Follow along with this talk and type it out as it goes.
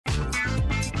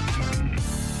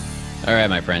All right,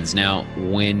 my friends. Now,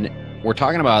 when we're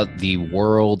talking about the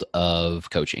world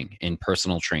of coaching and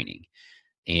personal training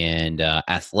and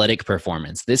athletic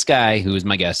performance, this guy who is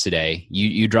my guest today,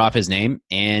 you drop his name,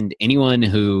 and anyone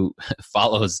who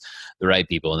follows the right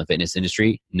people in the fitness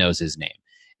industry knows his name.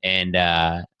 And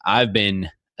I've been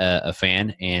a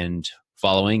fan and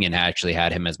following, and actually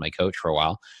had him as my coach for a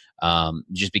while,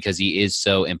 just because he is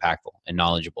so impactful and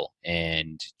knowledgeable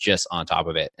and just on top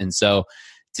of it. And so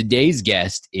today's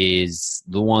guest is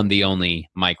the one, the only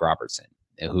Mike Robertson,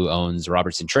 who owns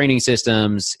Robertson Training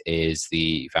Systems, is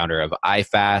the founder of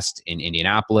iFAST in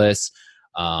Indianapolis.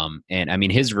 And I mean,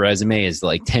 his resume is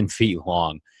like 10 feet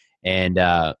long, and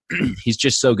he's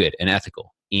just so good and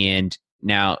ethical. And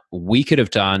now we could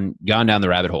have gone down the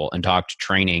rabbit hole and talked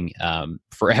training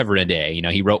forever and a day. You know,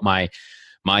 he wrote my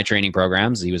training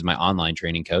programs. He was my online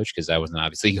training coach because I wasn't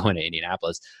obviously going to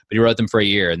Indianapolis, but he wrote them for a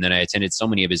year. And then I attended so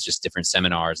many of his just different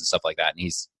seminars and stuff like that. And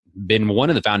he's been one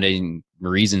of the founding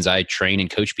reasons I train and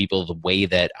coach people the way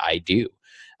that I do.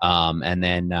 And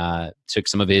then took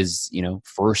some of his,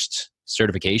 first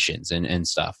certifications and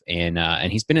stuff.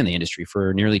 And he's been in the industry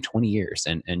for nearly 20 years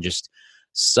and just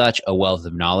such a wealth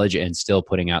of knowledge and still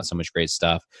putting out so much great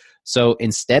stuff. So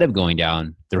instead of going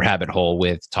down the rabbit hole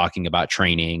with talking about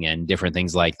training and different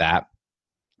things like that,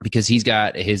 because he's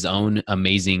got his own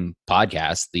amazing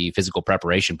podcast, the Physical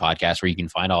Preparation Podcast, where you can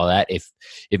find all that. If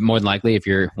more than likely, if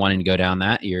you're wanting to go down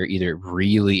that, you're either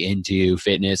really into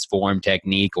fitness, form,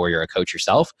 technique, or you're a coach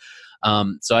yourself.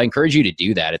 So I encourage you to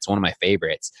do that. It's one of my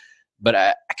favorites. But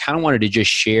I kind of wanted to just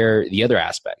share the other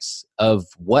aspects of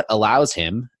what allows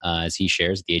him, as he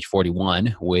shares at the age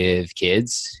 41 with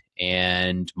kids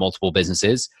and multiple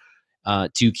businesses,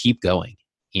 to keep going.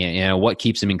 What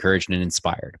keeps him encouraged and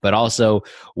inspired, but also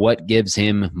what gives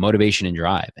him motivation and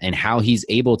drive, and how he's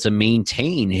able to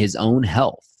maintain his own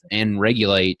health and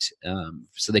regulate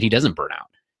so that he doesn't burn out.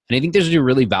 And I think those are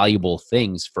really valuable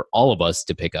things for all of us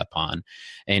to pick up on,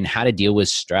 and how to deal with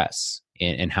stress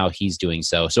and how he's doing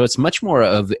so. So it's much more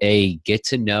of a get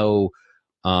to know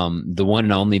the one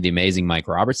and only, the amazing Mike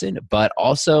Robertson, but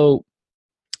also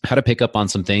how to pick up on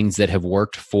some things that have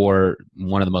worked for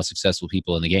one of the most successful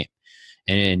people in the game.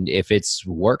 And if it's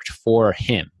worked for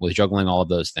him with juggling all of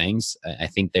those things, I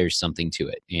think there's something to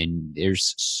it. And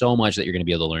there's so much that you're going to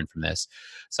be able to learn from this.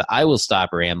 So I will stop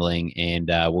rambling,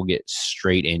 and we'll get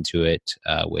straight into it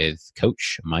with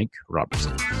Coach Mike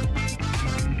Robertson.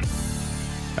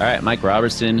 All right, Mike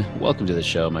Robertson, welcome to the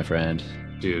show, my friend.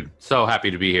 Dude, so happy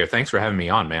to be here. Thanks for having me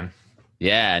on, man.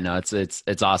 Yeah, no,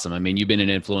 it's awesome. I mean, you've been an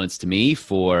influence to me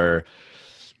for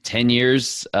 10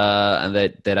 years, and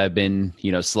that I've been,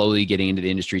 slowly getting into the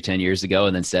industry 10 years ago,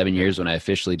 and then 7 years when I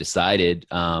officially decided.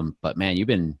 But man, you've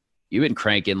been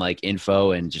cranking like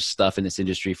info and just stuff in this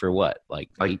industry for what? Like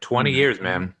 20 years,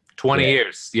 man. 20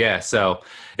 years. Yeah. So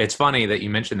it's funny that you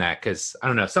mentioned that, because I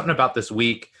don't know, something about this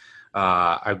week.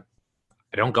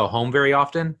 I don't go home very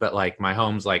often, but like my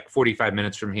home's like 45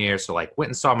 minutes from here. So like went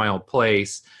and saw my old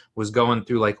place, was going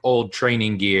through like old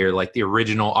training gear, like the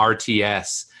original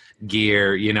RTS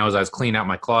gear, as I was cleaning out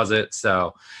my closet.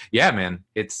 So yeah, man,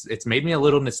 it's made me a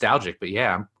little nostalgic, but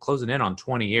yeah, I'm closing in on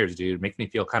 20 years, dude. Makes me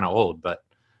feel kind of old, but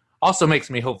also makes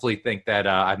me hopefully think that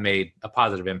I've made a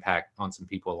positive impact on some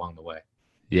people along the way.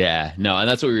 Yeah, no, and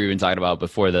that's what we were even talking about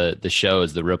before the show,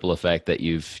 is the ripple effect that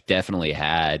you've definitely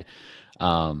had.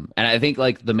 And I think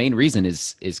like the main reason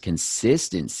is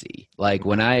consistency. Like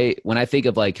when I think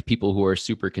of like people who are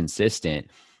super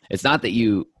consistent, it's not that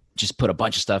you just put a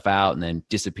bunch of stuff out and then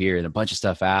disappear, and a bunch of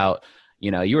stuff out.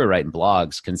 You were writing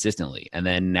blogs consistently, and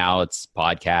then now it's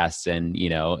podcasts and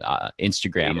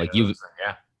Instagram. Like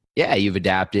you've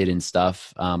adapted and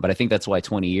stuff. But I think that's why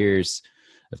 20 years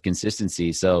of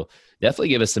consistency. So definitely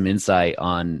give us some insight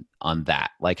on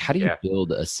that. Like, how do you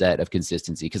build a set of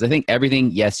consistency? Because I think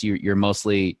everything, yes, you're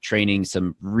mostly training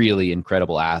some really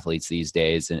incredible athletes these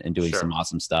days and doing some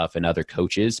awesome stuff, and other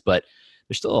coaches, but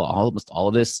there's still almost all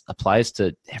of this applies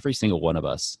to every single one of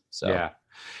us. So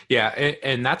yeah.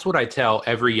 And that's what I tell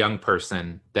every young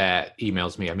person that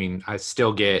emails me. I mean, I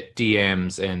still get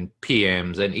DMs and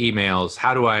PMs and emails.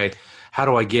 How do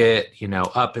I get,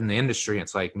 up in the industry?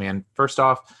 It's like, man, first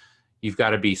off, you've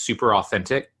got to be super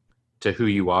authentic to who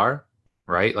you are,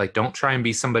 right? Like, don't try and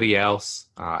be somebody else.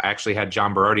 I actually had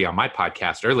John Berardi on my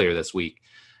podcast earlier this week,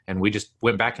 and we just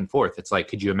went back and forth. It's like,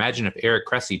 could you imagine if Eric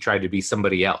Cressy tried to be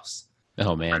somebody else?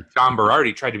 Oh, man. John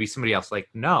Berardi tried to be somebody else. Like,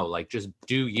 no, like, just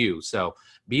do you. So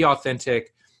be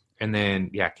authentic. And then,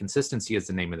 consistency is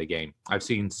the name of the game. I've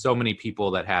seen so many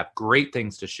people that have great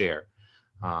things to share.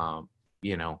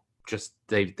 Just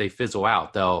they fizzle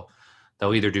out. They'll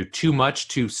either do too much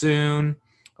too soon,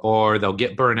 or they'll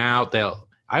get burnt out.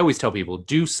 I always tell people,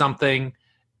 do something.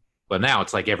 But now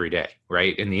it's like every day,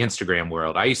 right? In the Instagram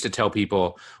world, I used to tell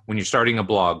people, when you're starting a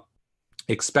blog,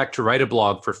 expect to write a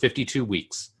blog for 52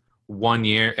 weeks, 1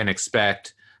 year, and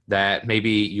expect that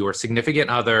maybe your significant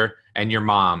other and your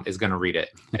mom is going to read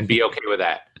it and be okay with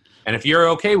that. And if you're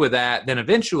okay with that, then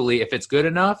eventually, if it's good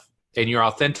enough and you're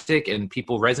authentic and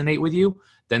people resonate with you,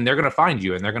 then they're going to find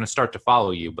you and they're going to start to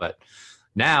follow you. But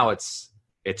now it's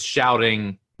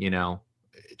shouting,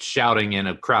 it's shouting in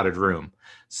a crowded room.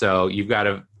 So you've got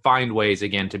to find ways,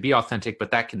 again, to be authentic, but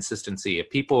that consistency.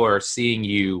 If people are seeing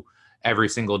you every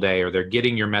single day, or they're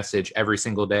getting your message every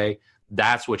single day,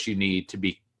 that's what you need to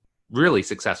be really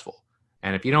successful.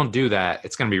 And if you don't do that,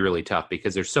 it's going to be really tough,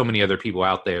 because there's so many other people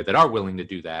out there that are willing to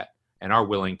do that and are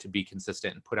willing to be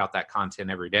consistent and put out that content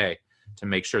every day to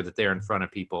make sure that they're in front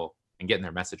of people and getting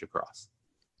their message across.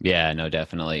 Yeah, no,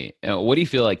 definitely. What do you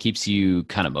feel like keeps you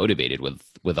kind of motivated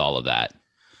with all of that?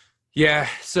 Yeah,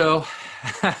 so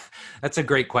that's a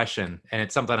great question, and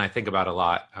it's something I think about a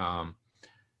lot.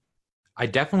 I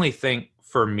definitely think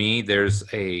for me, there's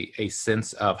a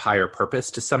sense of higher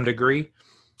purpose to some degree,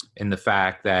 in the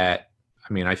fact that,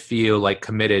 I feel like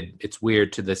committed. It's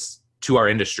weird to our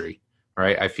industry,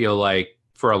 right? I feel like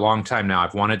for a long time now,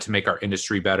 I've wanted to make our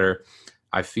industry better.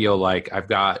 I feel like I've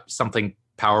got something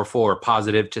powerful or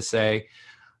positive to say,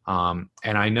 and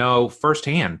I know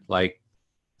firsthand, like,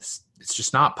 it's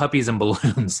just not puppies and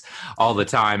balloons all the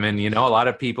time. And, a lot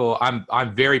of people,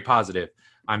 I'm very positive.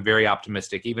 I'm very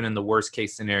optimistic. Even in the worst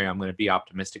case scenario, I'm going to be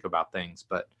optimistic about things.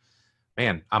 But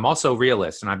man, I'm also a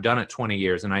realist, and I've done it 20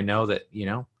 years. And I know that,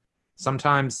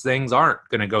 sometimes things aren't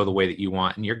going to go the way that you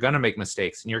want, and you're going to make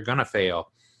mistakes and you're going to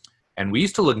fail. And we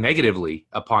used to look negatively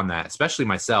upon that, especially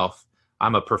myself.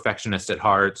 I'm a perfectionist at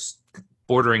heart,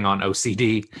 bordering on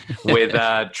OCD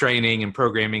with training and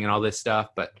programming and all this stuff.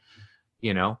 But,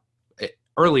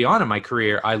 early on in my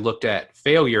career, I looked at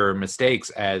failure or mistakes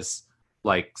as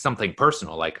like something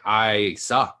personal, like I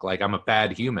suck, like I'm a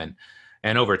bad human.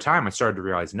 And over time, I started to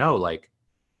realize, no, like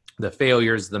the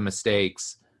failures, the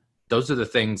mistakes, those are the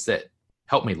things that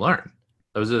help me learn.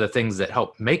 Those are the things that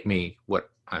help make me what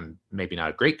I'm, maybe not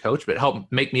a great coach, but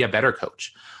help make me a better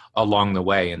coach along the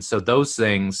way. And so those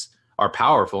things are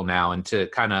powerful now. And to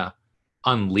kind of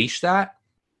unleash that,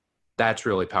 that's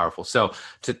really powerful. So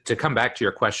to come back to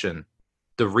your question,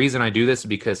 the reason I do this is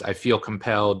because I feel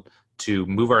compelled to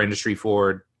move our industry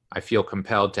forward. I feel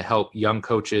compelled to help young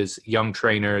coaches, young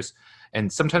trainers,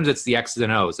 and sometimes it's the X's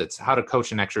and O's. It's how to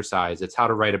coach and exercise. It's how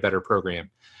to write a better program.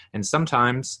 And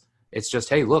sometimes it's just,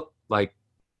 hey, look, like,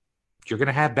 you're going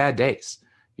to have bad days.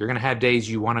 You're going to have days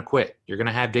you want to quit. You're going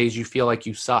to have days you feel like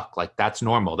you suck. Like, that's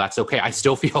normal. That's okay. I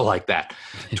still feel like that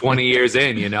 20 years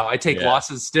in, I take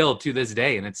losses still to this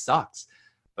day, and it sucks.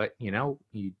 But,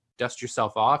 you dust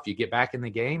yourself off, you get back in the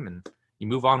game, and you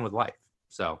move on with life.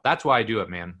 So that's why I do it,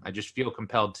 man. I just feel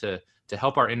compelled to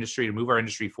help our industry, to move our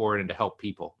industry forward, and to help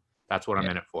people. That's what I'm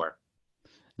in it for.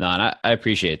 No, and I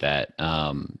appreciate that.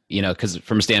 Because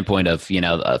from a standpoint of,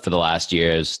 for the last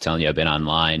year, I was telling you, I've been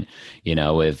online,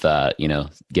 with,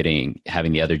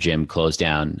 having the other gym closed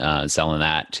down, selling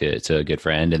that to a good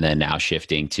friend, and then now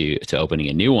shifting to opening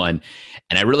a new one.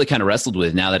 And I really kind of wrestled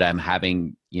with, now that I'm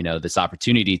having, this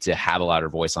opportunity to have a louder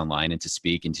voice online and to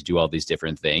speak and to do all these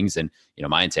different things. And,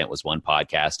 my intent was one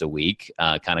podcast a week,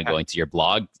 kind of going to your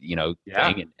blog,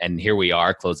 thing. And here we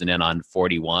are closing in on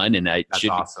 41, and I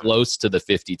should be close to the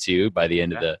 52 by the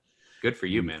end of the good for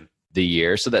you, man. The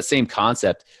year. So that same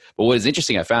concept. But what is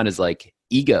interesting, I found, is like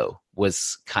ego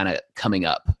was kind of coming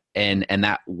up. And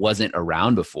that wasn't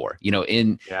around before,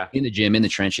 in the gym, in the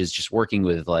trenches, just working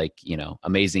with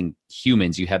amazing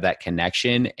humans. You have that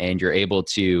connection, and you're able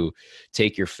to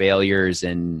take your failures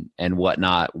and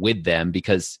whatnot with them,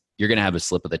 because you're going to have a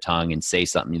slip of the tongue and say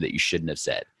something that you shouldn't have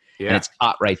said. Yeah, and it's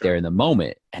caught right there in the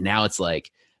moment. And now it's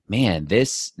like, man,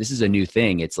 this is a new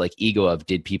thing. It's like ego of,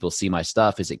 did people see my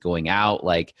stuff? Is it going out?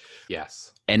 Like,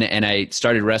 yes. And I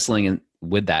started wrestling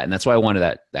with that. And that's why I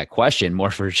wanted that question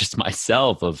more for just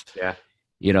myself of,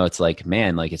 it's like,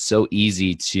 man, like, it's so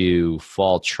easy to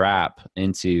fall trap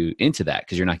into that,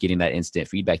 because you're not getting that instant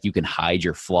feedback. You can hide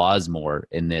your flaws more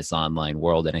in this online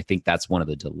world. And I think that's one of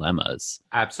the dilemmas.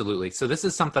 Absolutely. So this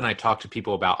is something I talk to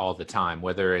people about all the time,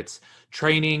 whether it's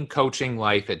training, coaching,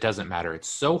 life, it doesn't matter. It's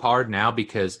so hard now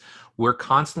because we're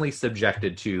constantly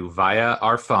subjected to, via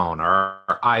our phone or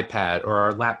our iPad or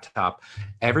our laptop,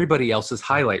 everybody else's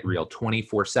highlight reel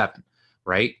 24/7,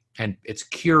 right? And it's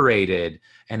curated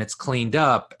and it's cleaned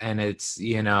up and it's,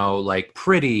 like,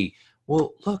 pretty.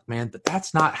 Well, look, man,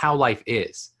 that's not how life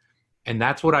is. And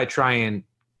that's what I try and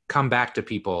come back to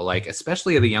people, like,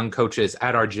 especially the young coaches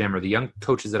at our gym or the young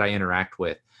coaches that I interact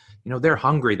with. they're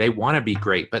hungry. They want to be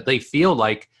great, but they feel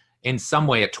like in some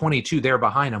way at 22, they're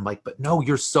behind. I'm like, but no,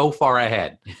 you're so far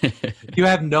ahead. You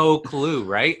have no clue,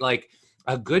 right? Like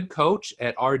a good coach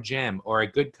at our gym or a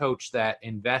good coach that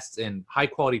invests in high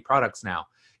quality products now,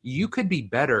 you could be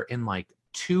better in like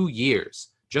 2 years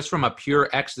just from a pure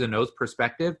X's and O's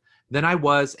perspective than I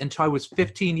was until I was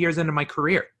 15 years into my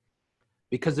career,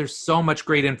 because there's so much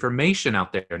great information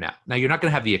out there now. Now you're not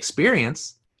going to have the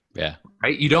experience,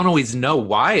 right? You don't always know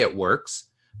why it works,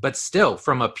 but still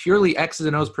from a purely X's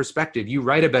and O's perspective, you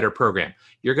write a better program.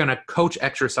 You're going to coach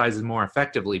exercises more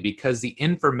effectively because the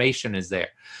information is there.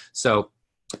 So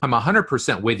I'm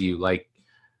 100% with you. Like,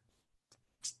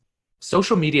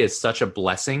 social media is such a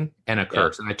blessing and a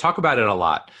curse. And I talk about it a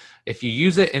lot. If you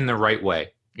use it in the right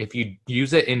way, if you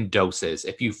use it in doses,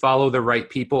 if you follow the right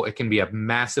people, it can be a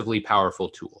massively powerful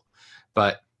tool.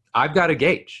 But I've got a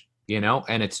gauge,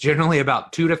 and it's generally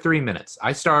about 2 to 3 minutes.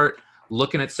 I start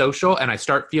looking at social and I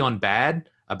start feeling bad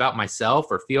about myself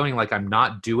or feeling like I'm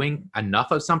not doing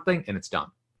enough of something, and it's done.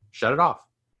 Shut it off.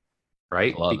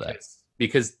 Right?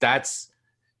 Because that's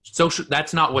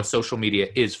not what social media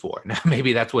is for. Now,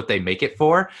 maybe that's what they make it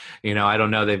for. I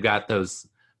don't know. They've got those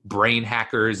brain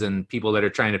hackers and people that are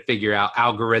trying to figure out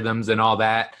algorithms and all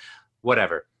that,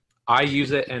 whatever. I use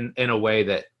it in a way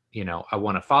that, I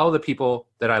want to follow the people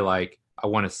that I like. I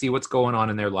want to see what's going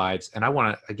on in their lives. And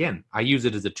I use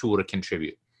it as a tool to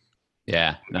contribute.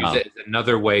 Yeah. Use it as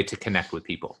another way to connect with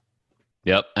people.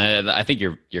 Yep. I think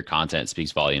your content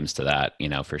speaks volumes to that,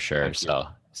 for sure.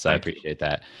 So I appreciate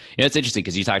that. It's interesting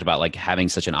because you talked about like having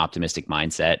such an optimistic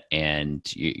mindset, and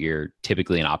you're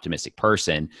typically an optimistic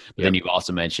person, but then you've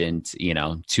also mentioned,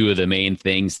 two of the main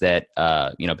things that,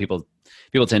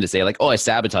 people tend to say like, oh, I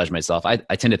sabotage myself. I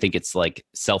tend to think it's like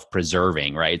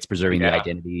self-preserving, right? It's preserving the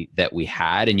identity that we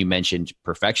had. And you mentioned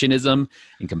perfectionism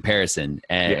and comparison,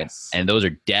 and those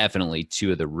are definitely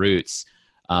two of the roots.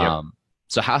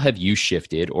 So how have you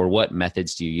shifted, or what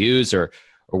methods do you use, or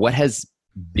what has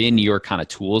been your kind of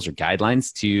tools or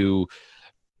guidelines to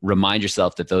remind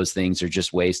yourself that those things are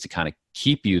just ways to kind of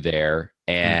keep you there,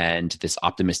 and this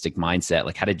optimistic mindset?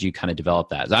 Like, how did you kind of develop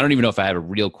that? I don't even know if I have a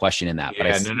real question in that, but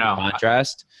I see the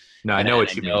contrast. I know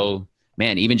what you mean.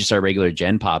 Man, even just our regular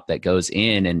Gen Pop that goes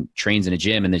in and trains in a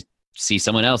gym and they see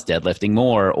someone else deadlifting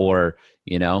more, or,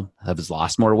 has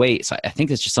lost more weight. So I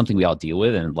think it's just something we all deal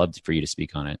with, and I'd love for you to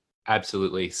speak on it.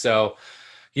 Absolutely. So,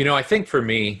 I think for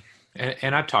me,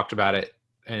 and I've talked about it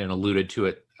and alluded to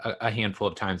it a handful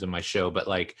of times in my show, but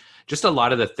like just a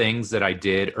lot of the things that I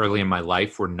did early in my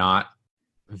life were not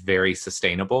very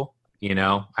sustainable.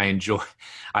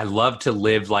 I love to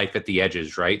live life at the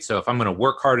edges, right? So if I'm going to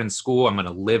work hard in school, I'm going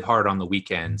to live hard on the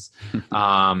weekends.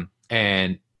 And,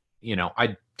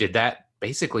 I did that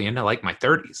basically into like my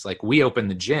 30s. Like, we opened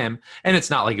the gym, and it's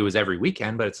not like it was every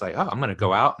weekend, but it's like, oh, I'm going to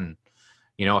go out, and,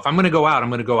 if I'm going to go out, I'm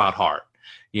going to go out hard,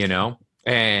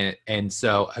 And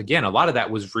so again, a lot of that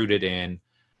was rooted in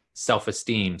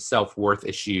self-esteem, self-worth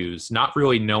issues, not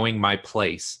really knowing my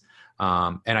place.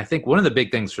 And I think one of the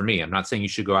big things for me, I'm not saying you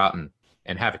should go out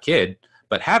and have a kid,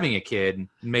 but having a kid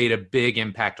made a big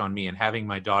impact on me, and having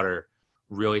my daughter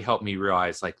really helped me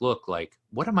realize, like, look, like,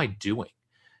 what am I doing?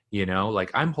 Like,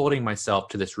 I'm holding myself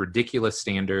to this ridiculous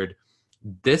standard.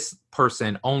 This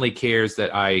person only cares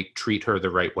that I treat her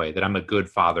the right way, that I'm a good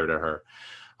father to her.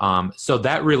 So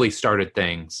that really started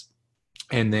things.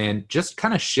 And then just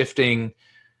kind of shifting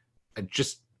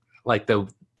my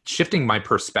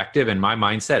perspective and my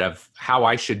mindset of how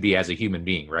I should be as a human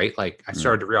being, right? Like, I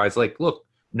started to realize, like, look,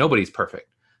 nobody's perfect.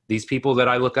 These people that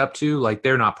I look up to, like,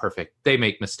 they're not perfect. They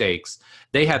make mistakes.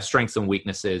 They have strengths and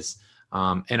weaknesses.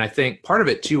 And I think part of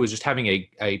it too is just having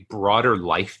a broader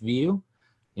life view.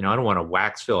 I don't want to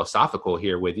wax philosophical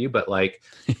here with you, but like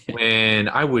when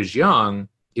I was young,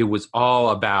 it was all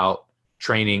about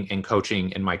training and coaching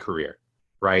in my career,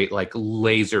 right? Like,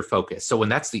 laser focus. So when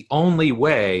that's the only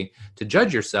way to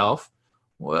judge yourself,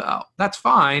 well, that's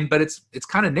fine, but it's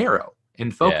kind of narrow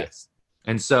in focus.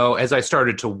 And so as I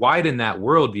started to widen that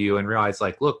worldview and realize,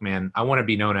 like, look, man, I want to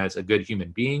be known as a good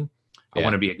human being. I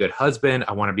want to be a good husband.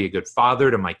 I want to be a good father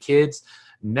to my kids.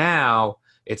 Now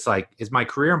it's like, is my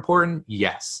career important?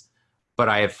 Yes. But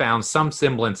I have found some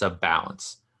semblance of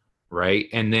balance. Right.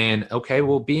 And then, okay,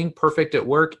 well, being perfect at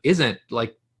work isn't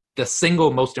like the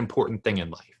single most important thing in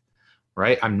life.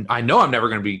 Right. I know I'm never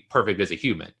going to be perfect as a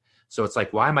human. So it's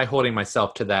like, why am I holding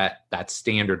myself to that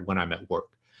standard when I'm at work?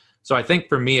 So I think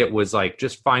for me, it was like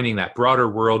just finding that broader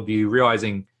worldview,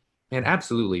 realizing, man,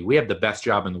 absolutely, we have the best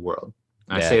job in the world.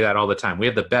 I say that all the time. We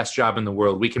have the best job in the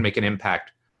world. We can make an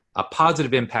impact, a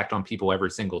positive impact on people every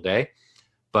single day.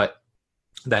 But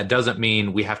that doesn't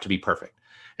mean we have to be perfect.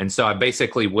 And so I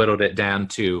basically whittled it down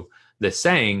to the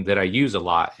saying that I use a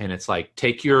lot. And it's like,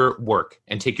 take your work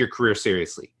and take your career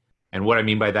seriously. And what I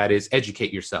mean by that is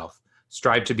educate yourself,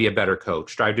 strive to be a better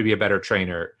coach, strive to be a better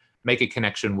trainer, make a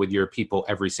connection with your people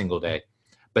every single day,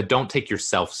 but don't take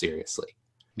yourself seriously.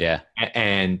 Yeah.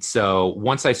 And so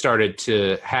once I started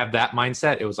to have that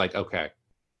mindset, it was like, okay,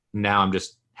 now I'm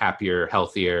just happier,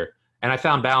 healthier. And I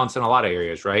found balance in a lot of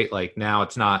areas, right? Like now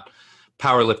it's not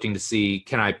powerlifting to see,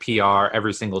 can I PR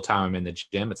every single time I'm in the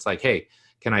gym? It's like, hey,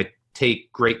 can I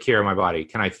take great care of my body?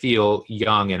 Can I feel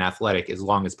young and athletic as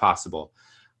long as possible?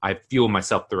 I fuel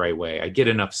myself the right way. I get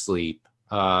enough sleep,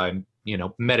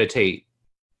 meditate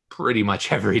pretty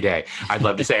much every day. I'd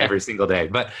love to say every single day,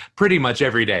 but pretty much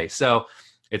every day. So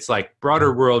it's like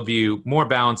broader worldview, more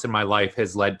balance in my life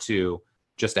has led to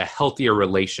just a healthier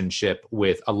relationship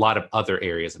with a lot of other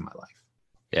areas of my life.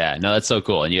 Yeah, no, that's so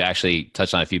cool. And you actually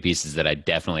touched on a few pieces that I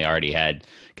definitely already had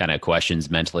kind of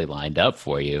questions mentally lined up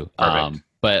for you.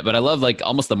 But I love like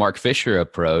almost the Mark Fisher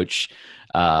approach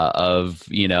of,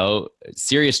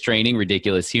 serious training,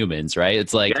 ridiculous humans, right?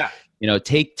 It's like,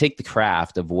 take the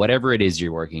craft of whatever it is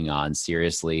you're working on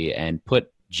seriously and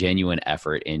put genuine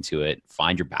effort into it,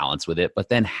 find your balance with it, but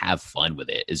then have fun with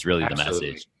it is really the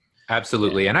message.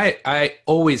 Absolutely. Yeah. And I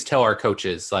always tell our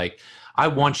coaches, like, I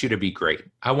want you to be great.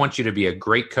 I want you to be a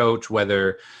great coach,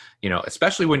 whether,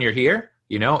 especially when you're here,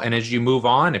 and as you move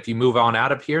on, if you move on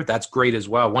out of here, that's great as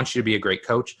well. I want you to be a great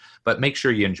coach, but make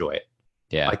sure you enjoy it.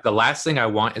 Yeah. Like the last thing I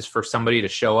want is for somebody to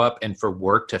show up and for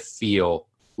work to feel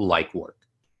like work.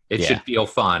 It should feel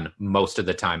fun most of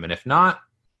the time. And if not,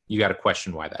 you got to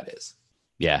question why that is.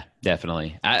 Yeah,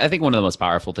 definitely. I think one of the most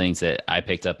powerful things that I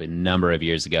picked up a number of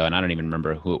years ago, and I don't even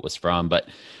remember who it was from, but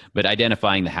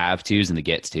identifying the have tos and the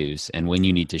get tos and when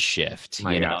you need to shift.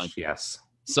 My gosh, yes.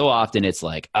 So often it's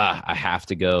like, I have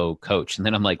to go coach. And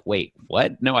then I'm like, wait,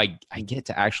 what? No, I get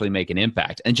to actually make an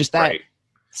impact. And just that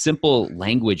simple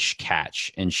language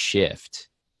catch and shift,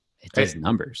 it does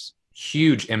numbers.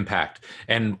 Huge impact.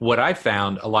 And what I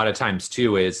found a lot of times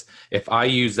too is if I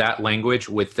use that language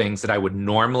with things that I would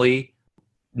normally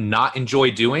not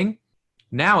enjoy doing,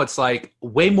 now it's like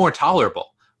way more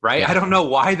tolerable, right? I don't know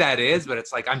why that is, but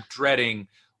it's like I'm dreading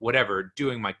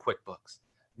doing my QuickBooks.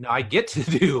 No, I get to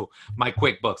do my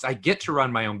QuickBooks. I get to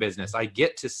run my own business. I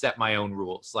get to set my own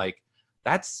rules. Like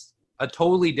that's a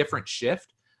totally different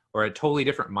shift or a totally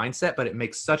different mindset, but it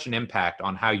makes such an impact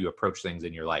on how you approach things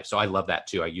in your life. So I love that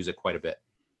too. I use it quite a bit.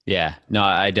 Yeah, no,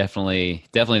 I definitely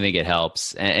think it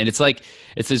helps. And it's like,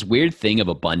 it's this weird thing of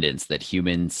abundance that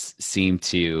humans seem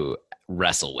to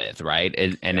wrestle with, right?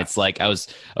 And it's like, I was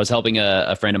helping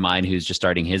a friend of mine who's just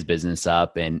starting his business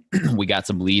up, and we got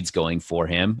some leads going for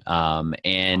him.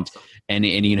 And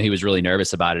he was really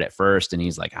nervous about it at first. And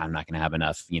he's like, I'm not going to have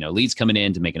enough, leads coming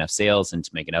in to make enough sales and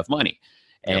to make enough money.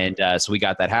 And so we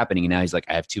got that happening. And now he's like,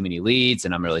 I have too many leads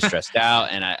and I'm really stressed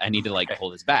out and I need to like pull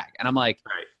this back. And I'm like,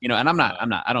 and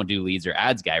I don't do leads or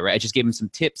ads guy, right? I just gave him some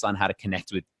tips on how to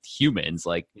connect with humans.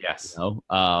 Like,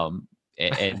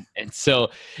 and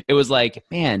so it was like,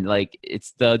 man, like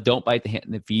it's the don't bite the hand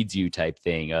that feeds you type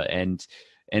thing. And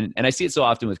I see it so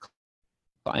often with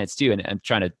clients too. And I'm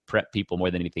trying to prep people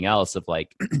more than anything else of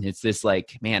like, it's this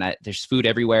like, man, there's food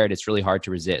everywhere and it's really hard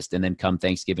to resist. And then come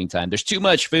Thanksgiving time, there's too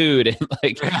much food. And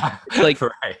like,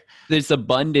 this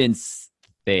abundance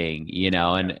thing,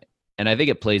 and I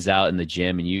think it plays out in the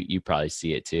gym, and you probably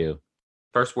see it too.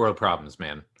 First world problems,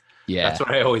 man. Yeah. That's what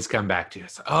I always come back to.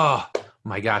 It's, oh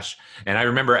my gosh. And I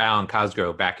remember Alan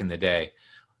Cosgrove back in the day,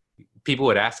 people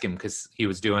would ask him, because he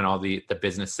was doing all the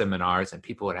business seminars, and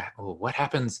people would ask, oh, what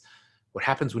happens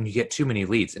when you get too many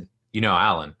leads? And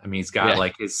Alan, I mean, he's got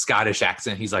like his Scottish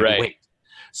accent. He's like, wait,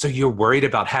 so you're worried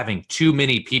about having too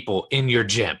many people in your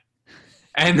gym?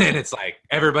 And then it's like,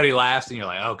 everybody laughs and you're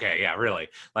like, okay, yeah, really.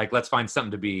 Like, let's find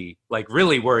something to be like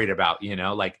really worried about,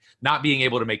 like not being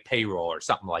able to make payroll or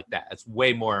something like that. It's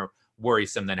way more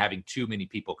worrisome than having too many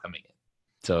people coming in.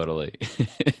 Totally.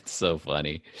 It's so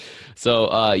funny.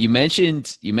 So you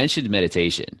mentioned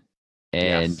meditation.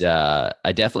 And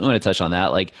I definitely want to touch on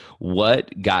that. Like, what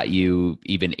got you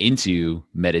even into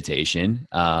meditation,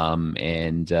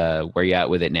 and where you at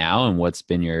with it now, and what's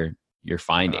been your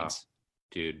findings?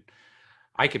 Dude,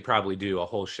 I could probably do a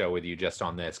whole show with you just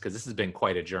on this, because this has been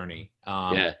quite a journey.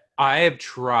 I have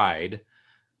tried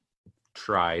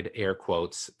air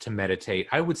quotes to meditate,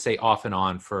 I would say off and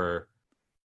on for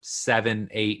 7,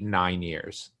 8, 9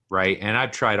 years, right? And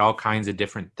I've tried all kinds of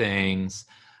different things.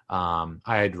 I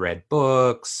had read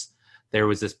books. There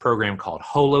was this program called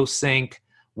HoloSync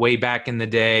way back in the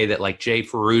day that like Jay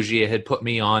Ferrugia had put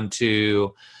me on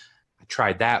to. I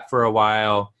tried that for a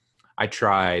while. I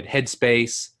tried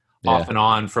Headspace, Yeah. off and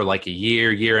on for like a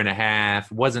year and a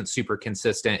half, wasn't super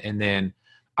consistent. And then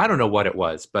I don't know what it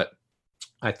was, but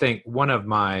I think one of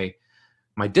my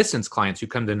distance clients who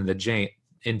comes into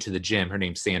the gym, her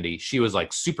name's Sandy, she was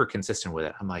like super consistent with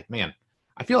it. I'm like, man,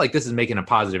 I feel like this is making a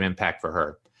positive impact for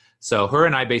her. So her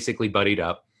and I basically buddied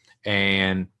up,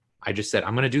 and I just said,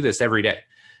 I'm going to do this every day.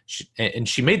 And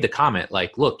she made the comment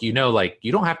like, look, like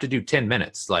you don't have to do 10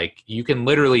 minutes. Like you can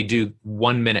literally do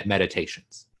 1 minute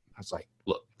meditations. I was like,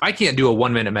 look, if I can't do a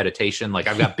 1 minute meditation, like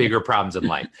I've got bigger problems in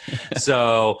life.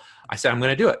 So I said, I'm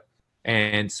going to do it.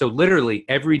 And so literally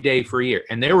every day for a year.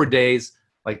 And there were days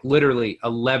like literally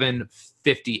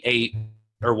 11:58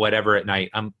 or whatever at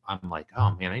night. I'm like,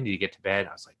 oh man, I need to get to bed.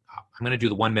 I was like, oh, I'm going to do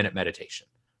the 1 minute meditation,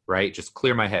 right? Just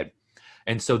clear my head.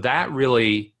 And so that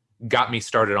really got me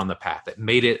started on the path. It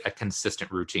made it a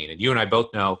consistent routine. And you and I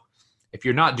both know if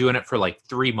you're not doing it for like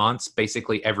 3 months,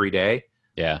 basically every day,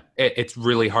 it's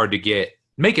really hard to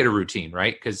make it a routine,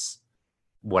 right? Because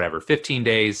 15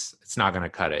 days, it's not going to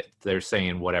cut it. They're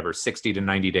saying 60 to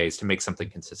 90 days to make something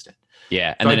consistent.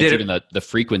 Yeah. And so then it's even the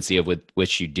frequency of with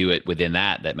which you do it within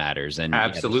that matters. And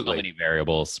absolutely, so many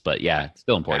variables, but yeah, it's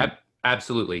still important.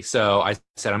 Absolutely. So I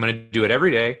said, I'm going to do it every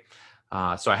day.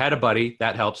 So I had a buddy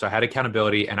that helped. So I had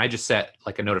accountability, and I just set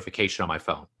like a notification on my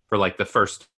phone for like the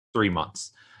first 3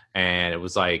 months. And it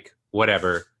was like,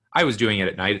 whatever. I was doing it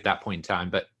at night at that point in time,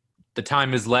 but the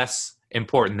time is less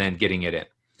important than getting it in.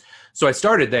 So I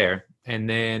started there. And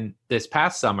then this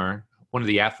past summer, one of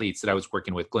the athletes that I was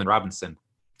working with, Glenn Robinson,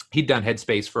 he'd done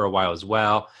Headspace for a while as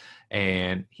well.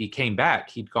 And he came back.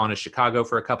 He'd gone to Chicago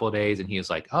for a couple of days, and he was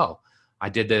like, oh, I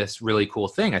did this really cool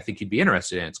thing I think you'd be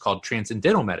interested in. It's called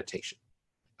transcendental meditation.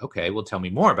 Okay, well, tell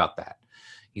me more about that.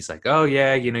 He's like, oh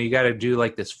yeah, you got to do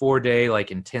like this 4-day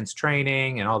like intense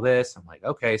training and all this. I'm like,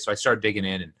 okay. So I started digging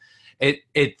in, and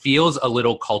it feels a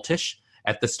little cultish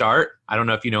at the start. I don't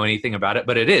know if you know anything about it,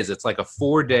 but it is. It's like a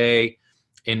 4-day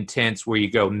intense where you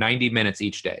go 90 minutes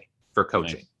each day for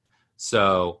coaching. Nice.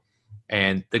 So,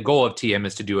 and the goal of TM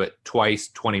is to do it twice,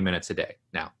 20 minutes a day.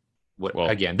 Now,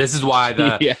 again, this is why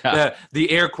the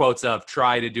air quotes of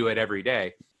try to do it every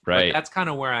day. Right. But that's kind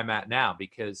of where I'm at now,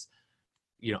 because,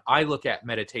 I look at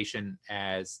meditation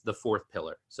as the fourth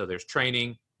pillar. So there's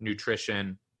training,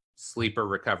 nutrition, sleep or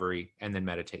recovery, and then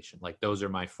meditation. Like those are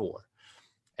my 4.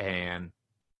 And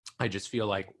I just feel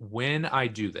like when I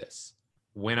do this,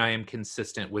 when I am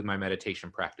consistent with my meditation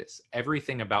practice,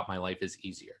 everything about my life is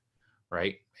easier,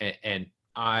 right? And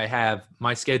I have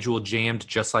my schedule jammed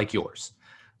just like yours.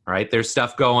 Right? There's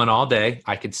stuff going all day.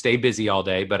 I could stay busy all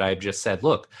day, but I've just said,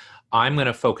 look, I'm going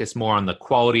to focus more on the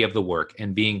quality of the work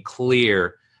and being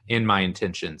clear in my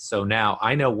intentions. So now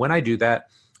I know when I do that,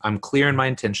 I'm clear in my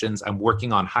intentions. I'm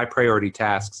working on high priority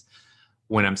tasks.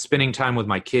 When I'm spending time with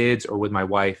my kids or with my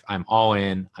wife, I'm all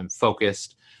in, I'm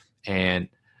focused. And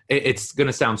it's going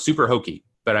to sound super hokey,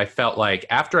 but I felt like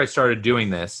after I started doing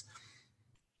this,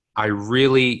 I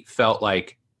really felt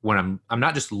like when I'm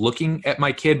not just looking at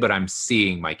my kid, but I'm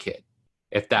seeing my kid,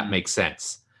 if that makes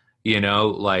sense,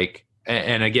 like,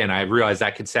 and again, I realize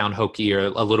that could sound hokey or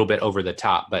a little bit over the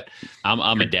top, but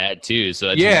I'm a dad too.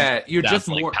 So you're just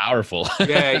like more powerful.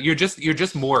 Yeah. You're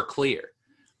just more clear,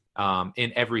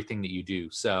 in everything that you do.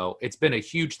 So it's been a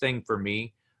huge thing for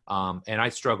me. And I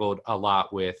struggled a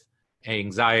lot with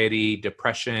anxiety,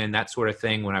 depression, that sort of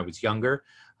thing when I was younger.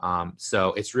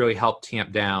 So it's really helped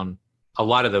tamp down a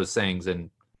lot of those things. And,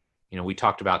 we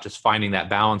talked about just finding that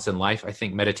balance in life. I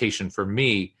think meditation for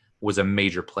me was a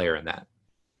major player in that.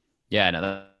 Yeah,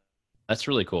 no, that's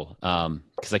really cool.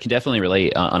 Because I can definitely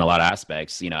relate on a lot of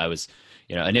aspects. I was,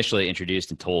 initially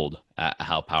introduced and told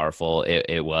how powerful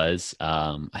it was.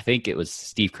 I think it was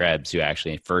Steve Krebs who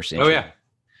actually first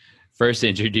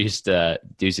introduced it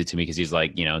to me, because he's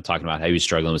like, talking about how he was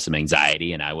struggling with some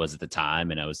anxiety, and I was at the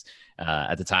time. And I was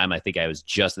at the time, I think I was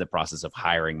just in the process of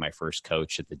hiring my first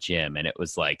coach at the gym, and it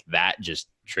was like that just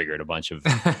triggered a bunch of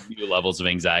new levels of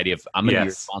anxiety. If I'm going to be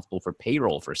responsible for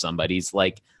payroll for somebody's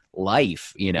like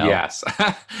life, Yes.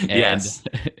 Yes.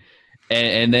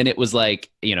 And then it was like,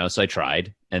 so I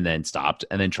tried and then stopped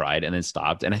and then tried and then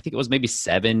stopped. And I think it was maybe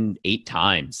 7-8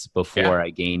 times before I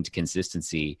gained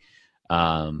consistency.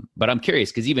 But I'm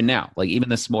curious, because even now, like even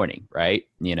this morning, right?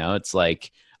 It's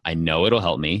like, I know it'll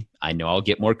help me. I know I'll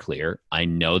get more clear. I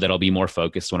know that I'll be more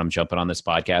focused when I'm jumping on this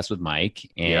podcast with Mike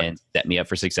and set me up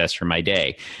for success for my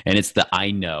day. And it's the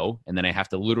I know, and then I have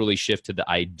to literally shift to the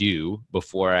I do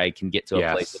before I can get to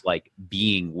a place of like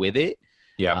being with it.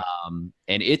 Yeah.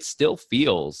 And it still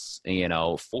feels,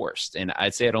 forced. And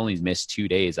I'd say I'd only missed 2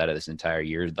 days out of this entire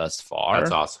year thus far. That's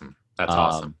awesome. That's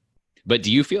awesome. But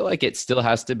do you feel like it still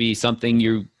has to be something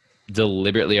you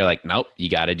deliberately are like, nope, you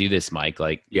got to do this, Mike.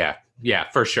 Like, yeah,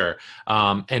 for sure.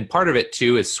 And part of it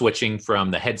too is switching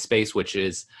from the headspace, which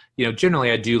is,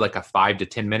 generally I do like a 5 to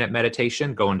 10 minute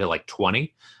meditation, going to like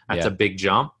 20. That's a big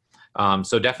jump.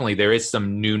 So definitely there is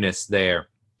some newness there,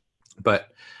 but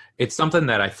it's something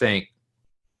that I think,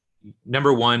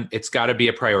 number one, it's got to be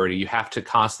a priority. You have to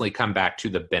constantly come back to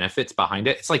the benefits behind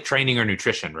it. It's like training or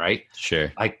nutrition, right?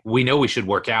 Sure. Like, we know we should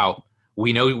work out.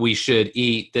 We know we should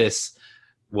eat this,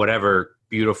 whatever,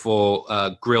 beautiful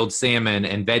grilled salmon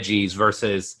and veggies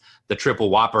versus the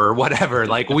triple whopper or whatever.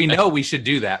 Like, we know we should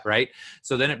do that, right?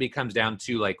 So then it becomes down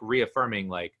to like reaffirming,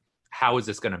 like, how is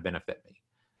this going to benefit me?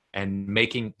 And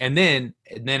then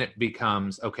it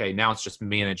becomes, okay, now it's just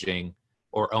managing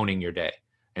or owning your day.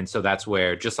 And so that's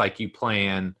where, just like you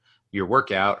plan your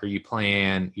workout or you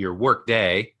plan your work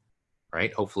day,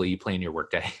 right? Hopefully you plan your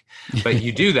work day, but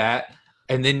you do that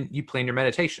and then you plan your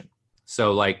meditation.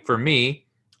 So like for me,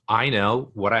 I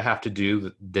know what I have to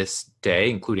do this day,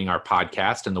 including our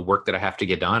podcast and the work that I have to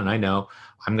get done. And I know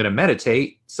I'm going to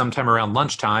meditate sometime around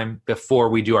lunchtime before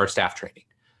we do our staff training,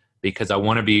 because I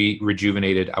want to be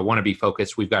rejuvenated. I want to be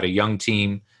focused. We've got a young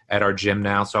team at our gym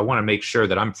now. So I want to make sure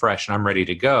that I'm fresh and I'm ready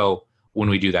to go when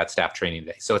we do that staff training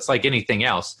day. So it's like anything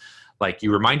else. Like,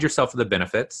 you remind yourself of the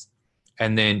benefits,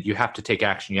 and then you have to take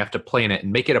action. You have to plan it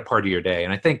and make it a part of your day.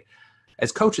 And I think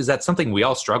as coaches, that's something we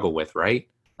all struggle with, right?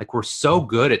 Like, we're so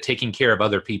good at taking care of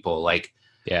other people. Like,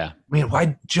 yeah, man,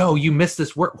 why, Joe, you missed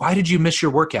this work? Why did you miss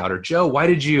your workout? Or Joe, why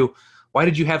did you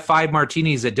have 5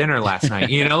 martinis at dinner last night?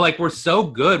 Like, we're so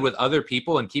good with other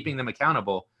people and keeping them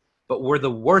accountable, but we're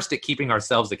the worst at keeping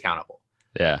ourselves accountable.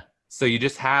 Yeah. So you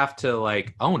just have to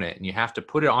like own it, and you have to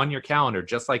put it on your calendar,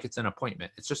 just like it's an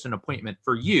appointment. It's just an appointment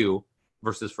for you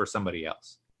versus for somebody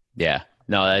else. Yeah,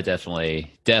 no, that definitely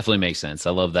makes sense.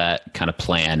 I love that kind of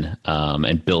plan,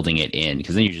 and building it in,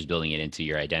 because then you're just building it into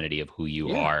your identity of who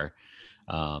you are.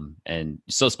 And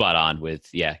so spot on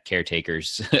with,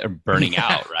 caretakers burning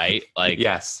out, right? Like,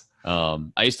 yes.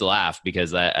 I used to laugh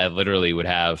because I literally would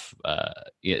have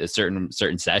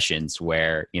certain sessions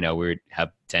where, we would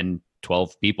have 10,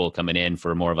 12 people coming in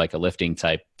for more of like a lifting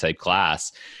type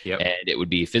class. Yep. And it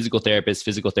would be physical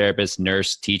therapist,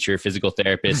 nurse, teacher, physical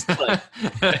therapist. Like,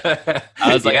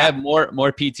 I was like, I have more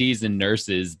PTs than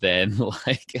nurses than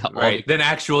like than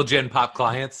actual Gen Pop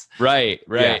clients. Right.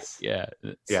 Yes. Yeah.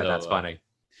 Yeah, so, that's funny.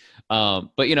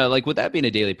 But like, with that being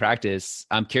a daily practice,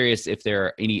 I'm curious if there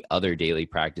are any other daily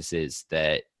practices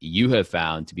that you have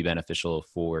found to be beneficial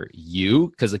for you.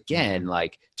 Because again,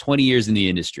 like 20 years in the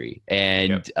industry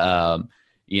and, 41.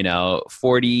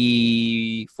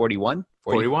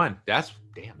 That's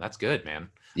good, man.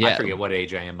 Yeah. I forget what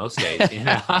age I am most days,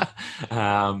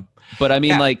 But I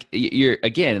mean, like, you're,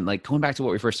 again, like going back to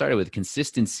what we first started with,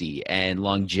 consistency and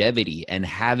longevity and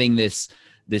having this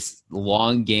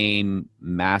long game,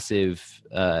 massive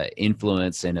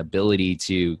influence and ability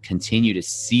to continue to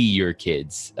see your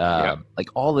kids, like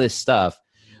all this stuff.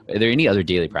 Are there any other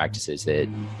daily practices that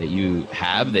you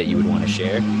have that you would want to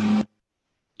share?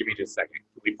 Give me just a second.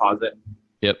 Can we pause it?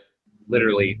 Yep.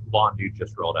 Literally, lawn dude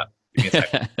just rolled up. Give me a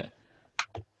second.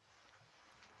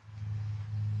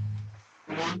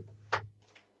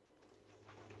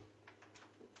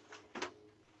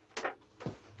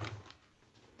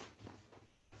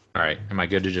 All right. Am I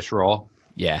good to just roll?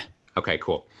 Yeah. Okay,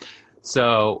 cool.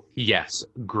 So yes,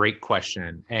 great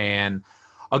question. And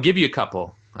I'll give you a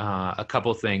couple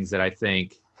things that I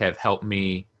think have helped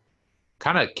me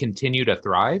kind of continue to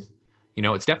thrive.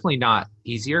 It's definitely not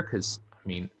easier because,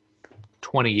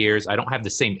 20 years, I don't have the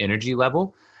same energy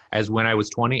level as when I was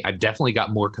 20. I've definitely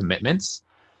got more commitments.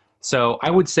 So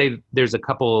I would say there's a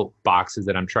couple boxes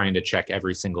that I'm trying to check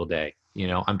every single day.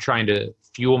 I'm trying to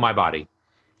fuel my body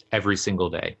every single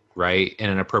day, right? In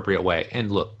an appropriate way.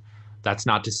 And look, that's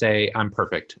not to say I'm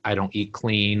perfect. I don't eat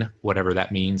clean, whatever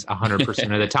that means,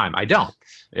 100% of the time. I don't.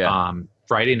 Yeah.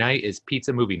 Friday night is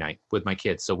pizza movie night with my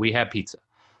kids. So we have pizza.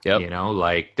 Yep.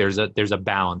 Like there's a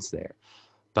balance there.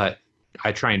 But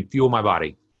I try and fuel my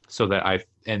body so that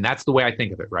and that's the way I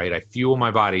think of it, right? I fuel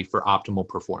my body for optimal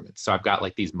performance. So I've got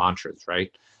like these mantras,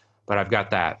 right? But I've got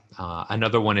that.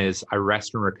 Another one is I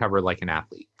rest and recover like an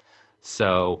athlete.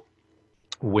 So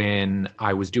when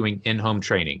I was doing in-home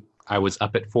training, I was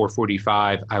up at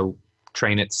 4:45. I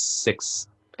train at 6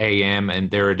 a.m. and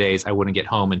there are days I wouldn't get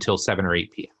home until 7 or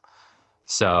 8 p.m.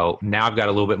 So now I've got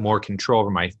a little bit more control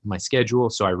over my schedule.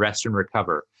 So I rest and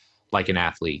recover like an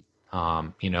athlete.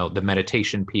 The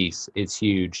meditation piece is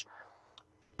huge.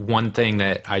 One thing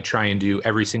that I try and do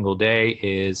every single day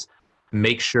is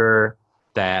make sure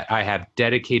that I have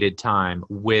dedicated time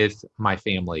with my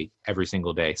family every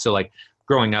single day. So like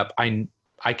growing up,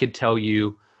 I could tell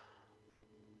you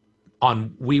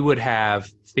we would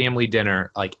have family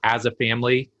dinner, like as a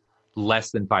family,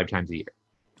 less than 5 times a year,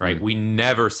 right? We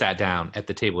never sat down at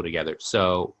the table together.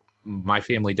 So my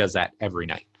family does that every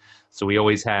night. So we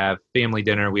always have family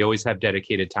dinner. We always have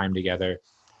dedicated time together.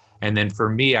 And then for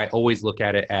me, I always look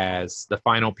at it as the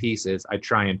final piece is I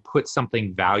try and put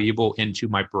something valuable into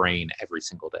my brain every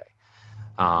single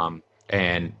day.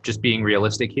 And just being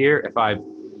realistic here, if I've,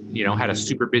 had a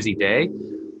super busy day,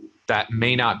 that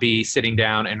may not be sitting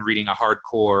down and reading a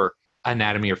hardcore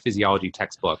anatomy or physiology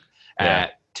textbook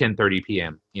at 10:30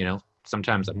 p.m.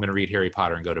 Sometimes I'm going to read Harry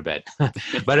Potter and go to bed.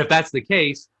 But if that's the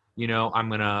case, I'm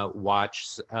going to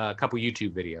watch a couple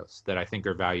YouTube videos that I think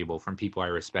are valuable from people I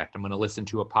respect. I'm going to listen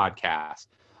to a podcast.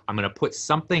 I'm going to put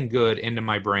something good into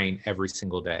my brain every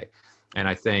single day. And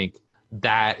I think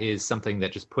that is something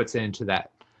that just puts into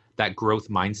that growth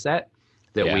mindset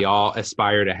that we all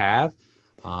aspire to have.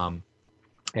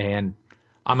 And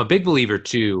I'm a big believer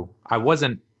too.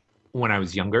 When I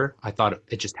was younger, I thought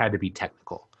it just had to be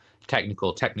technical.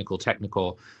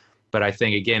 But I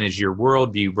think, again, as your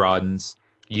worldview broadens,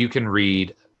 you can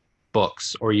read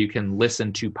books or you can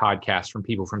listen to podcasts from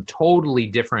people from totally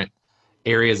different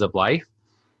areas of life.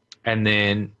 And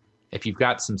then if you've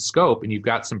got some scope and you've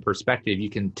got some perspective, you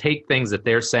can take things that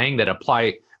they're saying that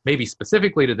apply maybe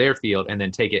specifically to their field and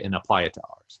then take it and apply it to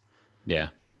ours. Yeah.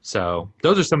 So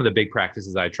those are some of the big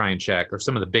practices I try and check, or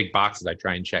some of the big boxes I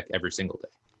try and check every single day.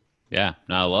 Yeah,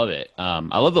 no, I love it.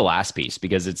 I love the last piece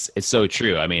because it's so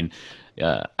true. I mean,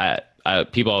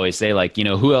 people always say like,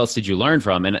 who else did you learn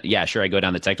from? And yeah, sure, I go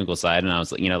down the technical side, and I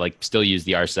was, still use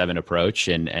the R7 approach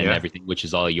and everything, which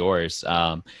is all yours,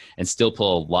 and still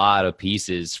pull a lot of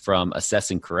pieces from Assess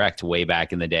and Correct way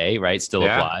back in the day, right? Still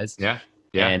applies. Yeah.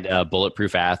 And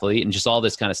Bulletproof Athlete and just all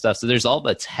this kind of stuff. So there's all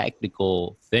the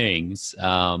technical things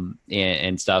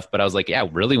and stuff. But I was like, yeah,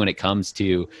 really when it comes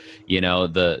to,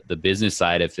 the business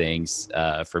side of things,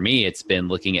 for me, it's been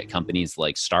looking at companies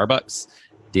like Starbucks,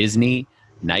 Disney,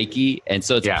 Nike. And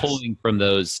so it's pulling from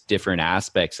those different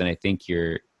aspects. And I think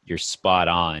you're spot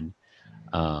on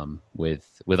with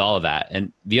all of that.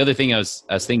 And the other thing I was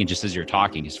thinking just as you're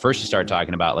talking is first you start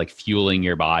talking about like fueling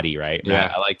your body, right?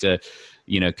 Yeah. I like to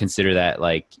consider that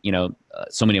like,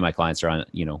 so many of my clients are on,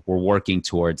 we're working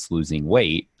towards losing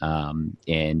weight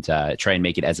and try and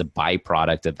make it as a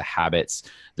byproduct of the habits,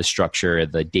 the structure,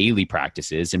 the daily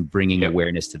practices, and bringing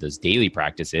awareness to those daily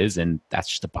practices. And that's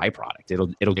just a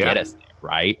byproduct. It'll get us there,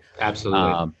 right?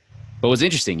 Absolutely. But what's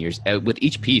interesting is with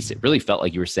each piece, it really felt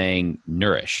like you were saying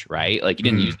nourish, right? Like you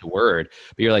didn't use the word,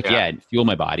 but you're like, fuel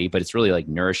my body, but it's really like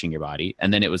nourishing your body.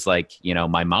 And then it was like,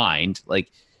 my mind,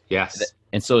 like, yes.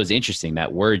 And so it was interesting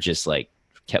that word just like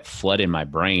kept flooding my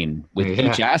brain with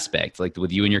each aspect, like with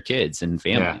you and your kids and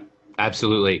family. Yeah,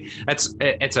 absolutely.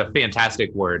 It's a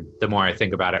fantastic word. The more I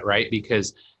think about it, right?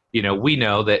 Because, we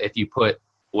know that if you put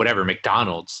whatever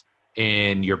McDonald's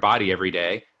in your body every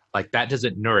day, like that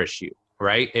doesn't nourish you,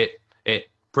 right? It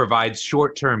provides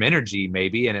short-term energy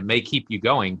maybe, and it may keep you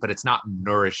going, but it's not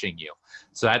nourishing you.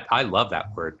 So I love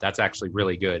that word. That's actually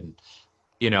really good.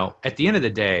 And, at the end of the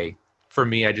day, for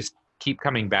me, I just keep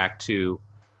coming back to,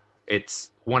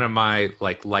 it's one of my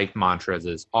like life mantras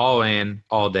is all in,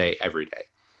 all day, every day.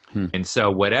 And so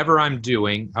whatever I'm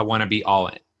doing, I want to be all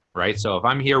in, right? So if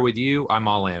I'm here with you, I'm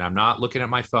all in. I'm not looking at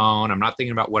my phone. I'm not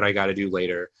thinking about what I got to do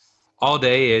later. All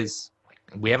day is,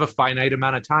 we have a finite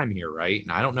amount of time here, right?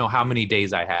 And I don't know how many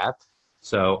days I have.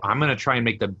 So I'm going to try and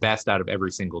make the best out of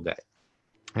every single day.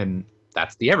 And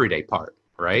that's the everyday part,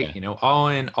 right? Yeah. All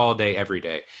in, all day, every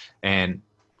day. And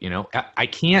I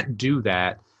can't do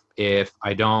that if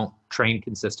I don't train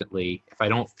consistently, if I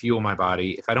don't fuel my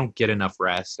body, if I don't get enough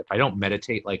rest, if I don't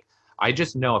meditate. Like, I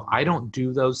just know if I don't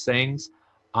do those things,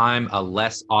 I'm a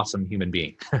less awesome human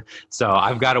being. So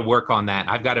I've got to work on that.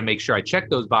 I've got to make sure I check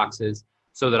those boxes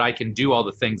so that I can do all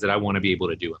the things that I want to be able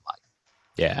to do in life.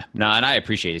 Yeah, no, and I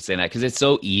appreciate you saying that because it's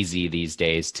so easy these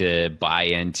days to buy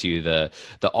into the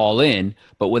all in,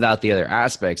 but without the other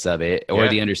aspects of it or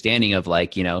the understanding of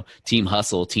like, team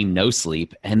hustle, team no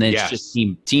sleep, and then it's just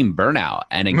team burnout.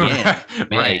 And again,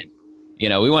 man,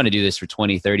 we want to do this for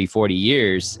 20, 30, 40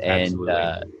 years.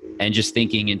 And just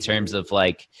thinking in terms of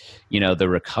like, the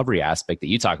recovery aspect that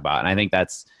you talk about. And I think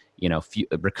that's,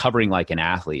 recovering like an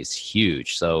athlete is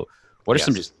huge. So what are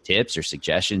some just tips or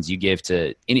suggestions you give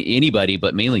to anybody,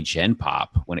 but mainly Gen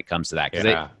Pop when it comes to that?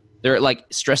 Because they're like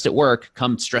stressed at work,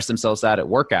 come stress themselves out at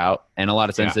workout, and a lot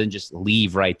of times then just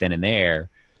leave right then and there.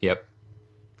 Yep.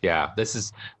 Yeah. This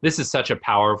is such a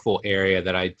powerful area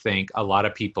that I think a lot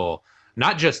of people,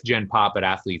 not just Gen Pop, but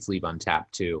athletes leave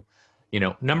untapped too.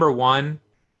 Number one,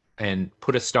 and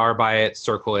put a star by it,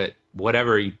 circle it,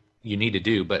 whatever you need to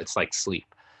do, but it's like sleep.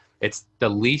 it's the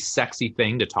least sexy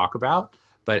thing to talk about,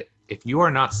 but if you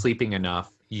are not sleeping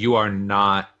enough, you are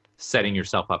not setting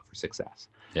yourself up for success.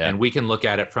 Yeah. And we can look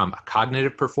at it from a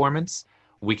cognitive performance.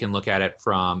 We can look at it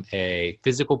from a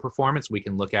physical performance. We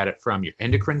can look at it from your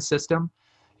endocrine system.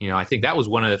 I think that was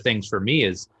one of the things for me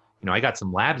is, I got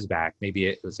some labs back, maybe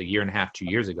it was a year and a half, 2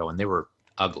 years ago, and they were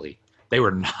ugly. They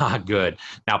were not good.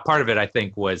 Now, part of it, I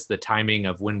think, was the timing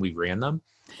of when we ran them,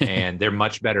 and they're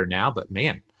much better now, but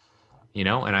man,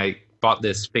 and I bought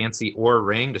this fancy Oura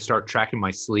ring to start tracking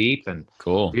my sleep, and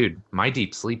cool, dude, my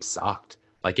deep sleep sucked.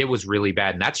 Like, it was really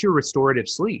bad. And that's your restorative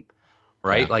sleep,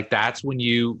 right? Yeah. Like, that's when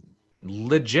you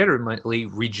legitimately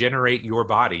regenerate your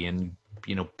body and,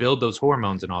 build those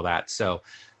hormones and all that. So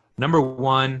number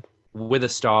one, with a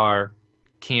star,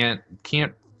 can't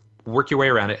work your way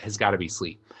around it, has got to be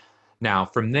sleep. Now,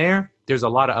 from there, there's a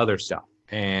lot of other stuff,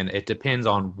 and it depends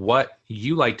on what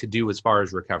you like to do as far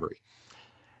as recovery.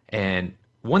 And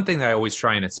one thing that I always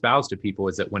try and espouse to people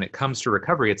is that when it comes to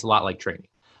recovery, it's a lot like training.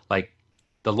 Like,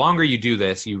 the longer you do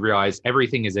this, you realize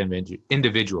everything is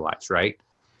individualized, right?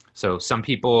 So some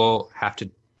people have to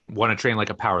want to train like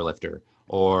a power lifter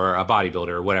or a bodybuilder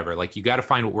or whatever. Like, you got to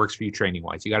find what works for you training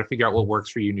wise. You got to figure out what works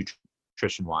for you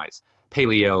nutrition wise.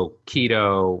 Paleo,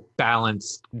 keto,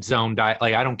 balanced, zone diet,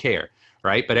 like, I don't care,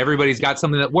 right? But everybody's got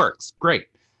something that works. Great.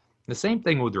 The same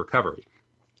thing with recovery.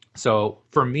 So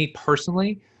for me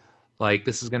personally, like,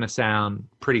 this is going to sound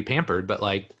pretty pampered, but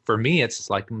like, for me, it's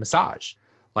like massage.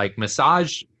 Like,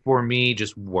 massage for me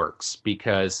just works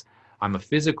because I'm a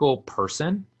physical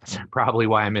person. That's probably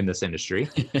why I'm in this industry,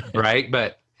 right?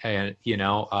 But,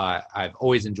 I've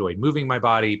always enjoyed moving my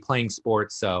body, playing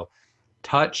sports. So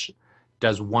touch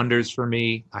does wonders for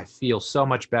me. I feel so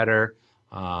much better.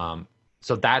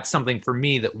 So that's something for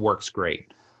me that works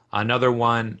great. Another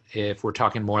one, if we're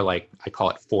talking more like, I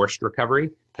call it forced recovery,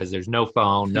 because there's no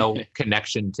phone, no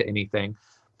connection to anything.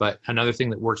 But another thing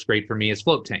that works great for me is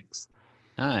float tanks.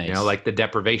 Nice. Like the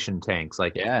deprivation tanks.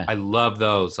 Like, yeah. I love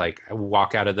those. Like, I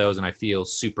walk out of those and I feel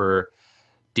super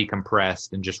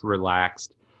decompressed and just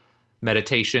relaxed.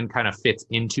 Meditation kind of fits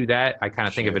into that. I kind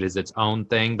of think of it as its own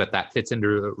thing, but that fits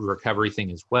into a recovery thing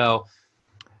as well.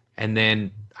 And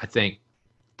then I think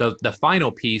the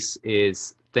final piece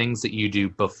is things that you do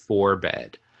before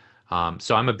bed.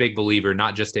 So I'm a big believer,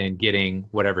 not just in getting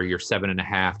whatever your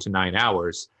 7.5 to 9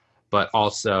 hours, but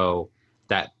also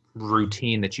that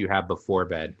routine that you have before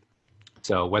bed.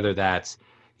 So whether that's,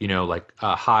 like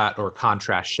a hot or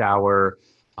contrast shower,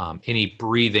 any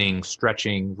breathing,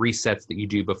 stretching, resets that you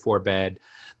do before bed.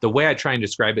 The way I try and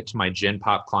describe it to my Gen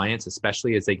Pop clients,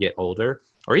 especially as they get older,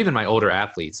 or even my older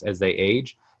athletes as they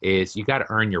age, is you got to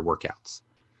earn your workouts.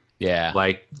 Yeah.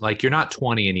 Like, you're not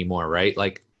 20 anymore, right?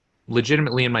 Like,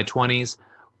 legitimately in my 20s,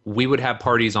 we would have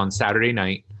parties on Saturday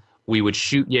night. We would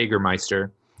shoot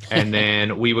Jägermeister, and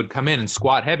then we would come in and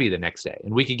squat heavy the next day,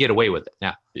 and we could get away with it.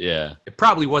 Now, yeah, it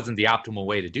probably wasn't the optimal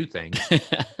way to do things,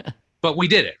 but we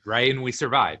did it, right? And we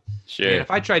survived. Sure. And if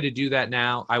I tried to do that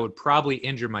now, I would probably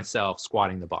injure myself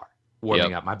squatting the bar,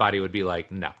 warming up. My body would be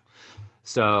like, no.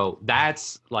 So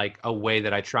that's like a way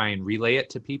that I try and relay it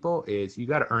to people is you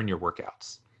got to earn your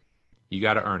workouts. You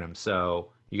got to earn them. So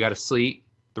you got to sleep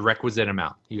the requisite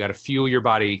amount. You got to fuel your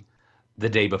body the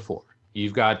day before.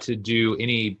 You've got to do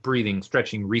any breathing,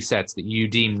 stretching, resets that you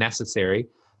deem necessary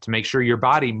to make sure your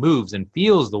body moves and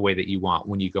feels the way that you want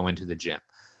when you go into the gym.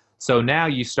 So now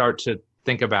you start to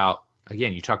think about,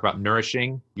 again, you talk about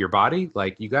nourishing your body.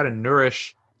 Like, you got to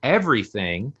nourish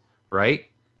everything, right?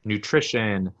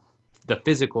 Nutrition, the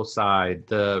physical side,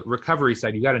 the recovery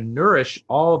side. You got to nourish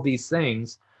all of these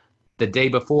things the day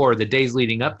before, the days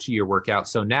leading up to your workout.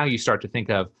 So now you start to think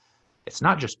of, it's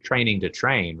not just training to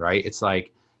train, right? It's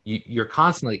like you're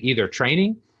constantly either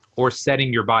training or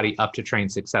setting your body up to train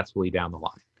successfully down the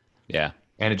line. Yeah.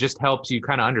 And it just helps you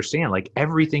kind of understand, like,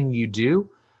 everything you do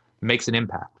makes an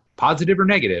impact, positive or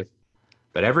negative,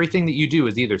 but everything that you do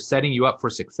is either setting you up for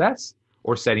success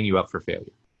or setting you up for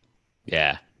failure.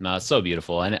 Yeah, no, it's so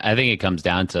beautiful. And I think it comes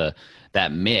down to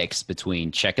that mix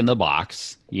between checking the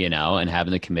box, and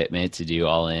having the commitment to do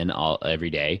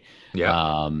every day.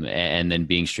 Yeah. And then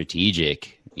being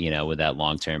strategic, with that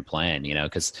long-term plan,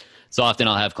 because so often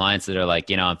I'll have clients that are like,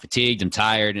 I'm fatigued, I'm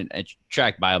tired, and I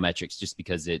track biometrics just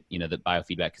because the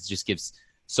biofeedback just gives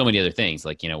so many other things,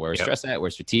 like, where's stress at,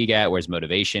 where's fatigue at, where's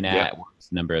motivation at,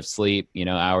 where's number of sleep,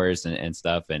 hours and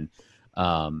stuff. And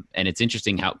it's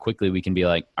interesting how quickly we can be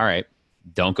like, all right,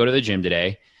 don't go to the gym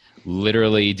today.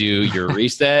 Literally do your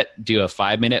reset, do a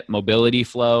 5-minute mobility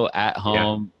flow at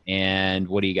home. And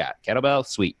what do you got? Kettlebell?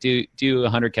 Sweet. Do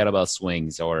 100 kettlebell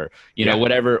swings or,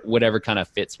 whatever kind of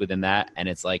fits within that. And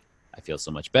it's like, I feel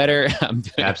so much better. I'm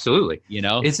doing, Absolutely. you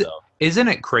know, Is it, so isn't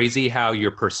it crazy how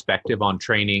your perspective on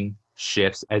training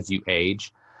shifts as you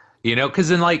age? You know,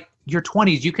 because in like your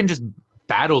 20s, you can just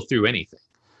battle through anything.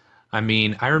 I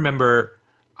mean, I remember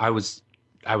I was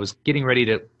I was getting ready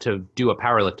to do a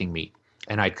powerlifting meet,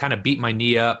 and I'd kind of beat my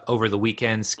knee up over the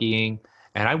weekend skiing,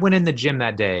 and I went in the gym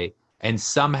that day and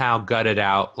somehow gutted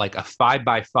out like a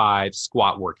 5x5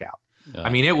 squat workout. I uh,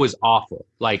 mean, it was awful.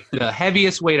 Like the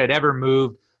heaviest weight I'd ever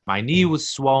moved, my knee was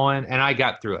swollen, and I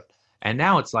got through it. And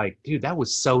now it's like, dude, that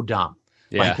was so dumb.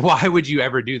 Like, yeah, why would you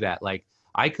ever do that? Like,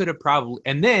 I could have probably,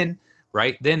 and then,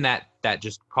 right, then that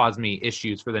just caused me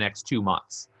issues for the next 2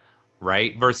 months,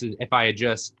 right? Versus if I had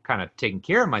just kind of taken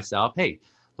care of myself, hey,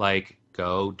 like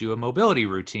go do a mobility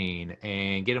routine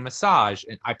and get a massage,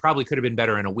 and I probably could have been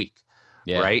better in a week,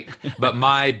 yeah, right? But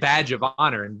my badge of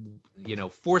honor and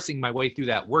forcing my way through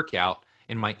that workout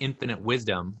in my infinite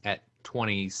wisdom at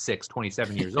 26,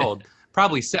 27 years old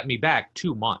probably set me back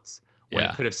 2 months when it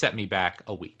yeah, could have set me back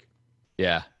a week.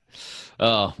 yeah.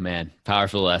 Oh man,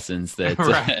 powerful lessons that,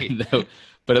 Right.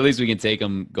 but at least we can take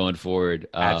them going forward.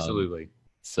 Absolutely.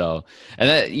 So, and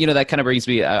that, that kind of brings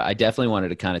me, I definitely wanted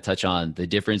to kind of touch on the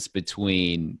difference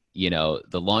between, the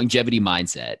longevity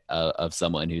mindset of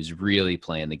someone who's really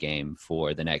playing the game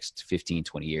for the next 15,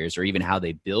 20 years, or even how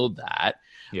they build that.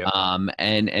 Yep.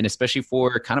 And especially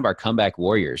for kind of our comeback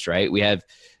warriors, right? We have,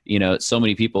 so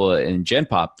many people in Gen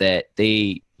Pop that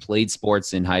they played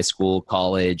sports in high school,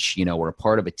 college, were a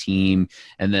part of a team,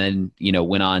 and then,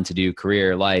 went on to do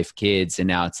career life, kids. And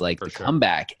now it's like For the sure.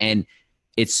 comeback. And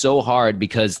it's so hard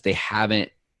because they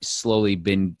haven't slowly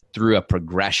been through a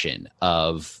progression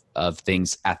of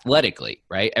things athletically,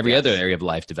 right? Every other Yes. area of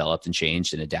life developed and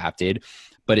changed and adapted,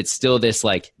 but it's still this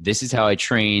like, this is how I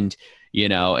trained,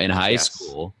 in high Yes.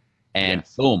 school, and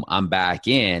Yes. boom, I'm back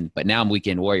in, but now I'm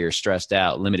weekend warrior, stressed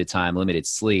out, limited time, limited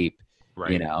sleep,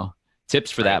 Right. tips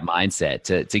for that mindset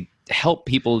to help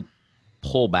people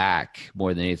pull back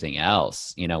more than anything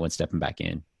else, when stepping back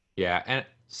in. Yeah. And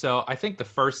so I think the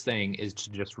first thing is to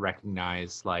just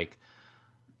recognize like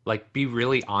be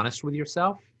really honest with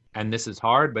yourself. And this is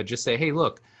hard, but just say, hey,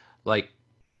 look, like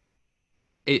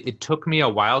it took me a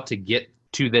while to get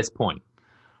to this point,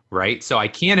 right? So I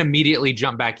can't immediately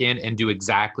jump back in and do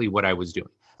exactly what I was doing.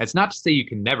 That's not to say you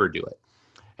can never do it.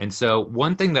 And so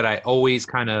one thing that I always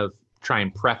kind of try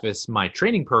and preface my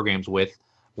training programs with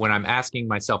when I'm asking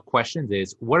myself questions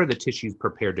is, what are the tissues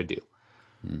prepared to do?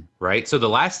 Right? So the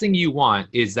last thing you want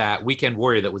is that weekend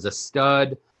warrior that was a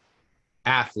stud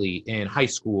athlete in high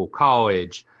school,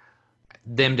 college,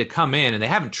 them to come in and they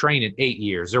haven't trained in 8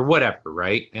 years or whatever,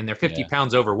 right? And they're 50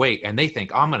 pounds overweight and they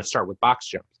think, oh, I'm going to start with box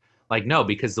jumps. Like, no,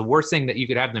 because the worst thing that you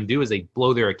could have them do is they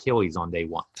blow their Achilles on day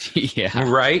one. Yeah.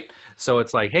 Right? So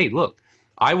it's like, hey, look,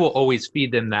 I will always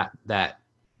feed them that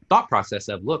thought process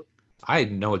of, look, I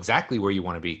know exactly where you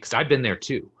want to be because I've been there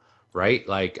too. Right?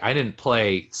 Like I didn't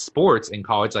play sports in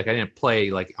college. Like I didn't play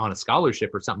like on a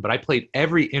scholarship or something, but I played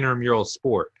every intramural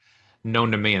sport known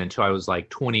to man until I was like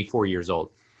 24 years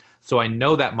old. So I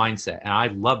know that mindset and I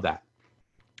love that.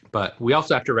 But we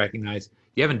also have to recognize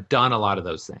you haven't done a lot of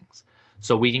those things.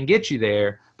 So we can get you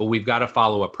there, but we've got to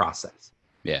follow a process.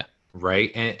 Yeah.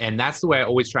 Right. And that's the way I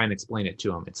always try and explain it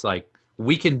to them. It's like,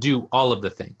 we can do all of the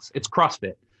things. It's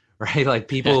CrossFit, right? Like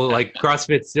people like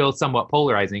CrossFit's still somewhat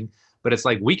polarizing, but it's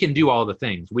like, we can do all the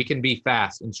things. We can be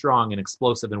fast and strong and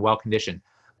explosive and well-conditioned,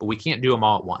 but we can't do them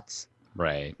all at once.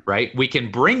 Right. Right. We can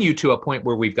bring you to a point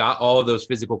where we've got all of those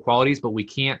physical qualities, but we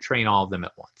can't train all of them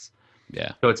at once.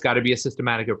 Yeah. So it's got to be a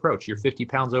systematic approach. You're 50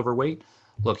 pounds overweight.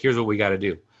 Look, here's what we got to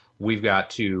do. We've got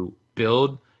to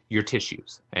build your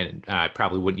tissues. And I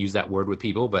probably wouldn't use that word with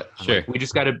people, but Sure. like,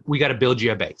 we got to build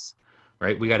you a base,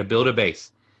 right? We got to build a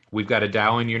base. We've got to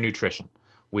dial in your nutrition.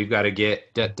 We've got to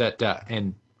get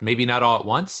and maybe not all at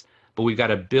once, but we've got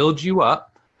to build you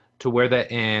up to where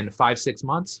that in 5-6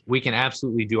 months, we can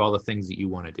absolutely do all the things that you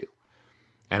want to do.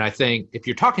 And I think if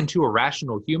you're talking to a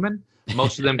rational human,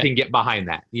 most of them can get behind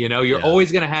that. You're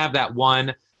always going to have that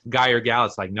one guy or gal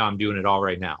that's like, no, I'm doing it all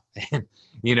right now. And,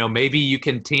 maybe you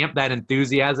can tamp that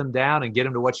enthusiasm down and get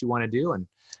them to what you want to do.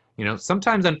 And,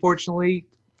 sometimes, unfortunately,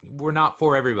 we're not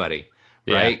for everybody,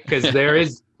 right? Because there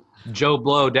is Joe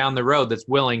Blow down the road that's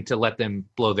willing to let them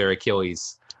blow their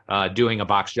Achilles doing a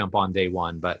box jump on day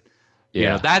one. But,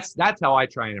 that's how I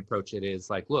try and approach it is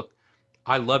like, look,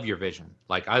 I love your vision.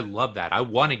 Like, I love that. I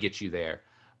want to get you there,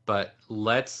 but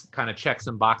let's kind of check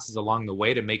some boxes along the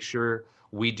way to make sure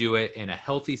we do it in a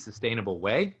healthy, sustainable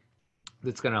way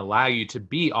that's going to allow you to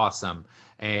be awesome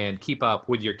and keep up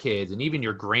with your kids and even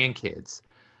your grandkids,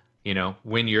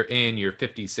 when you're in your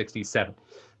 50s, 60s,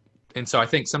 And so I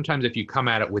think sometimes if you come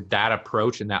at it with that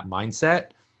approach and that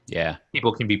mindset, Yeah.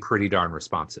 people can be pretty darn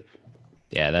responsive.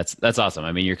 Yeah, that's awesome.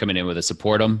 I mean, you're coming in with a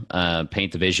support them,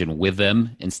 paint the vision with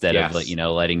them instead of Yes,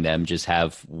 letting them just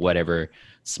have whatever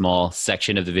small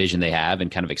section of the vision they have and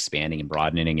kind of expanding and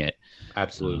broadening it.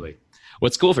 absolutely.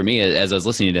 What's cool for me as I was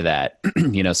listening to that,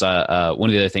 so one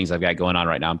of the other things I've got going on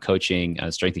right now, I'm coaching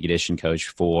a strength and conditioning coach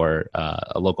for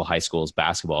a local high school's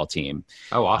basketball team.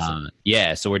 Oh, awesome.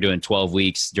 Yeah, so we're doing 12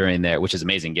 weeks during their, which is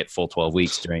amazing, get full 12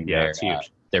 weeks during It's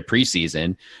huge. their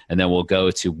preseason, and then we'll go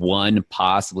to 1,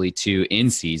 possibly 2 in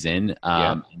season,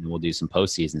 and then we'll do some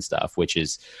postseason stuff, which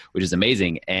is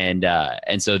amazing. And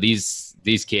so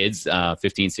these kids,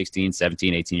 15, 16,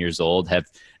 17, 18 years old, have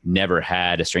never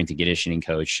had a strength and conditioning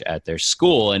coach at their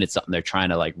school, and it's something they're trying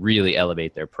to like really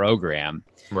elevate their program.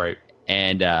 Right.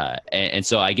 And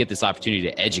so I get this opportunity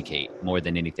to educate more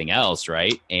than anything else,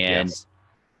 right? And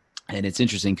it's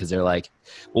interesting because they're like,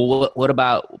 well, what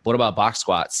about box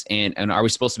squats? And are we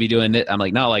supposed to be doing it? I'm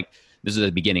like, no, like this is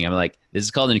the beginning. I'm like, this is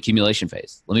called an accumulation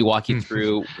phase. Let me walk you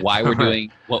through why we're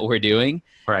doing what we're doing,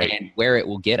 right, and where it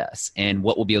will get us and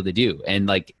what we'll be able to do. And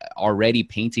like already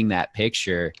painting that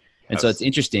picture. And so it's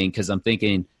interesting because I'm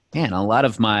thinking, man, a lot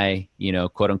of my,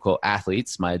 quote unquote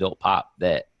athletes, my adult pop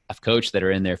that I've coached that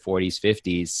are in their 40s,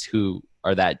 50s, who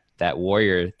are that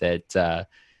warrior that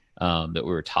we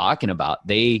were talking about,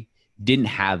 they didn't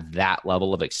have that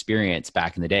level of experience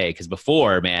back in the day. Because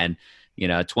before, man,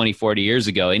 20, 40 years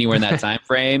ago, anywhere in that time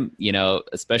frame,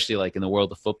 especially like in the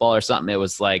world of football or something, it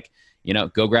was like,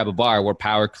 go grab a bar. We're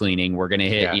power cleaning. We're going to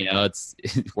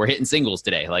hit, we're hitting singles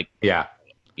today. Like,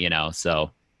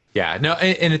 so. Yeah, no,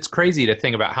 and it's crazy to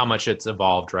think about how much it's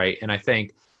evolved, right? And I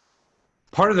think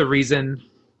part of the reason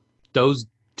those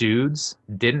dudes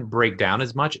didn't break down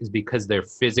as much is because their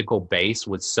physical base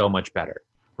was so much better,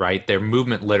 right? Their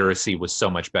movement literacy was so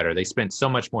much better. They spent so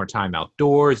much more time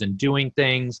outdoors and doing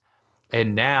things.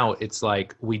 And now it's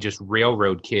like we just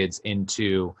railroad kids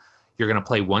into, you're going to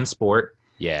play one sport.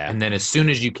 Yeah. And then as soon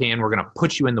as you can, we're going to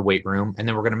put you in the weight room, and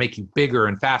then we're going to make you bigger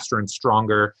and faster and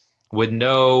stronger with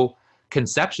no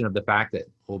conception of the fact that,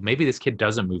 well, maybe this kid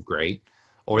doesn't move great,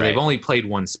 or they've only played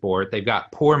one sport. They've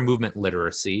got poor movement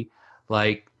literacy.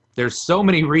 Like, there's so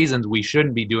many reasons we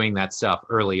shouldn't be doing that stuff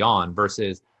early on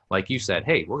versus, like you said,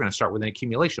 hey, we're going to start with an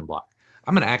accumulation block.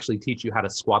 I'm going to actually teach you how to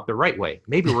squat the right way.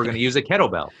 Maybe we're going to use a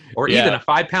kettlebell or even a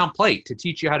 5-pound plate to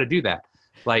teach you how to do that.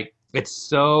 Like, it's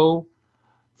so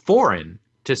foreign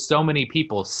to so many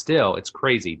people still. It's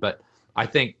crazy. But I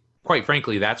think, quite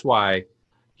frankly, that's why,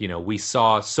 we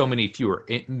saw so many fewer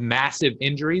massive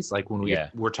injuries. Like when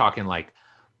we're talking like,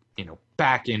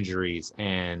 back injuries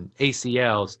and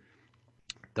ACLs,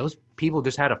 those people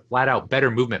just had a flat out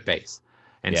better movement base.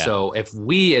 And so if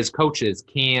we as coaches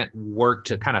can't work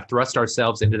to kind of thrust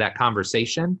ourselves into that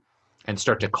conversation and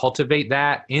start to cultivate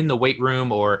that in the weight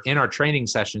room or in our training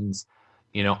sessions,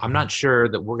 I'm not sure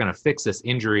that we're going to fix this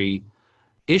injury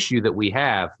issue that we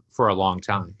have for a long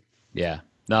time. Yeah.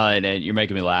 No, and you're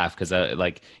making me laugh because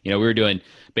we were doing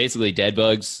basically dead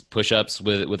bugs, push-ups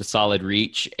with a solid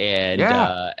reach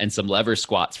and some lever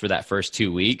squats for that first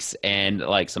 2 weeks. And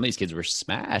like some of these kids were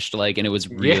smashed, and it was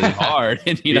really hard.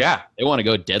 And they want to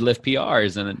go deadlift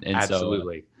PRs and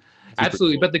absolutely. So,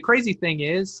 absolutely. cool. But the crazy thing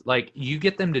is, like, you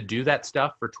get them to do that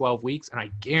stuff for 12 weeks and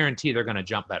I guarantee they're going to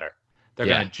jump better. They're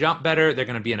going to jump better. They're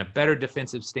going to be in a better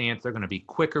defensive stance. They're going to be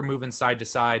quicker moving side to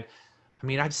side. I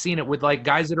mean, I've seen it with like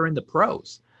guys that are in the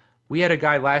pros. We had a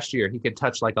guy last year, he could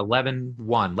touch like 11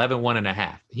 and a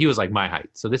half. He was like my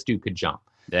height. So this dude could jump.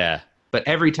 Yeah. But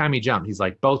every time he jumped, he's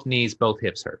like, both knees, both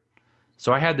hips hurt.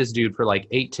 So I had this dude for like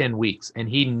 8-10 weeks, and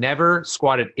he never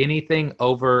squatted anything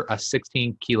over a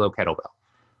 16-kilo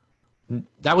kettlebell.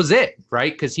 That was it,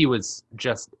 right? Because he was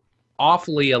just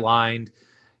awfully aligned.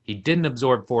 He didn't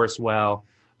absorb force well.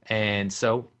 And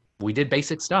so we did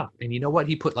basic stuff. And you know what?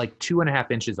 He put like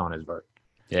 2.5 inches on his vert.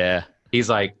 Yeah. He's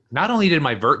like, not only did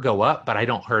my vert go up, but I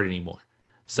don't hurt anymore.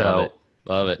 So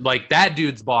love it. Like that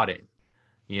dude's bought it,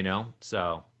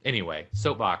 So anyway,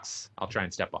 soapbox. I'll try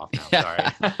and step off now.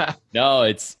 Sorry. No,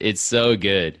 it's so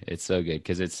good. It's so good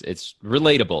because it's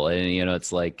relatable, and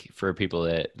it's like for people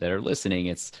that are listening,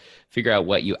 it's figure out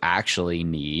what you actually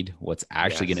need, what's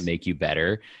actually going to make you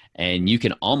better, and you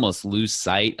can almost lose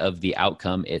sight of the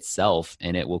outcome itself,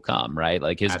 and it will come, right?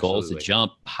 Like his goal is to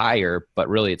jump higher, but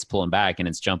really it's pulling back, and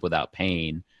it's jump without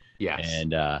pain. Yes.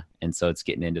 And so it's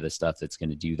getting into the stuff that's going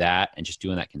to do that, and just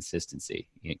doing that consistency.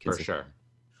 For sure.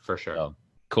 So,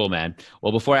 cool, man.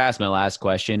 Well, before I ask my last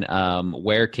question,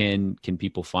 where can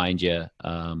people find you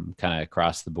kind of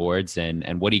across the boards,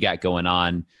 and what do you got going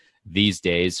on these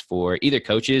days for either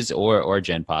coaches or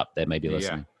Gen Pop that may be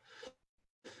listening?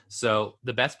 So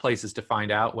the best places to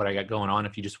find out what I got going on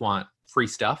if you just want free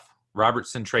stuff,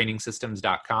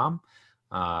 robertsontrainingsystems.com.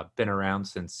 Been around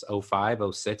since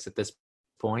 05, 06 at this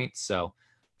point. So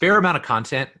fair amount of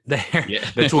content there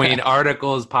between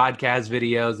articles, podcasts,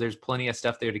 videos. There's plenty of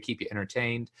stuff there to keep you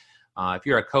entertained. If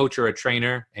you're a coach or a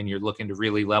trainer and you're looking to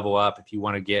really level up, if you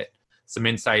want to get some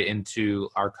insight into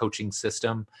our coaching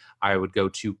system, I would go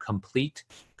to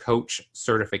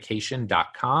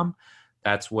completecoachcertification.com.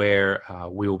 That's where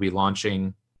we will be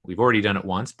launching. We've already done it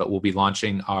once, but we'll be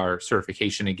launching our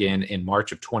certification again in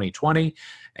March of 2020.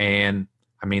 And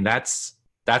I mean, that's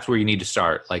where you need to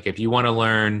start. Like if you want to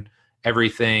learn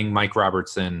everything Mike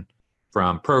Robertson,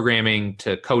 from programming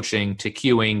to coaching to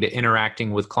queuing to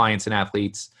interacting with clients and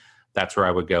athletes, that's where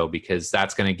I would go, because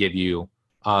that's going to give you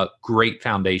a great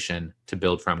foundation to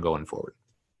build from going forward.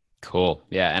 Cool.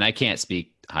 Yeah. And I can't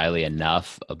speak highly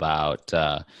enough about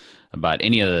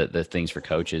any of the things for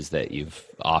coaches that you've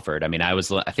offered. I mean, I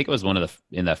think it was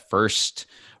in the first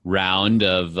round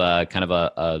of kind of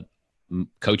a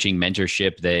coaching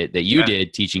mentorship that you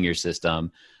did, teaching your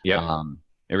system. Yeah.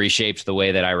 It reshaped the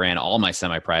way that I ran all my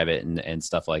semi-private and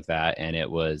stuff like that. And it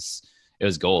was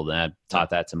gold. And I taught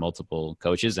that to multiple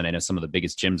coaches. And I know some of the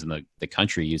biggest gyms in the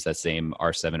country use that same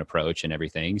R7 approach and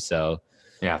everything. So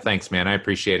yeah, thanks, man. I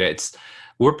appreciate it.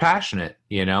 We're passionate,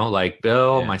 like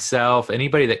Bill, myself,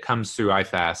 anybody that comes through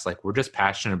iFAST, like we're just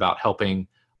passionate about helping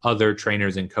other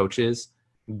trainers and coaches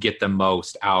get the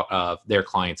most out of their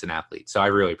clients and athletes. So I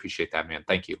really appreciate that, man.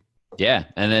 Thank you. Yeah.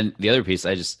 And then the other piece,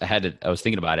 I was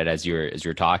thinking about it as you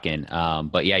were talking.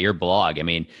 But yeah, your blog, I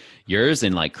mean, yours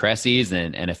and like Cressy's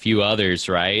and a few others,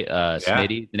 right?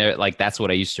 Smitty, like that's what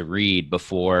I used to read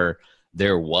before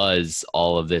there was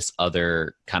all of this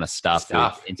other kind of stuff.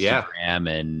 With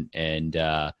Instagram and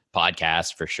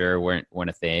podcasts for sure weren't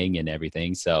a thing and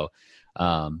everything. So,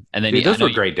 and then those were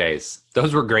great days.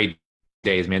 Those were great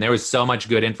days, man. There was so much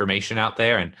good information out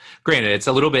there, and granted, it's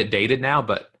a little bit dated now,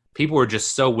 but people were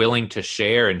just so willing to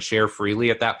share freely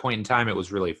at that point in time. It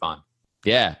was really fun.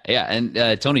 Yeah. Yeah. And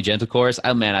Tony Gentlecourse,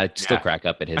 I still crack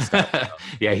up at his stuff. So.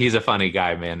 Yeah. He's a funny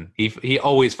guy, man. He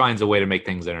always finds a way to make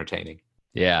things entertaining.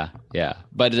 Yeah. Yeah.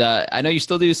 But I know you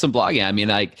still do some blogging. I mean,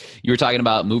 like you were talking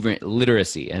about movement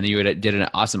literacy, and you did an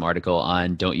awesome article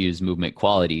on don't use movement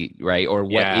quality, right? Or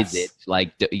what is it?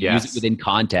 Like use it within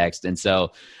context. And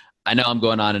so I know I'm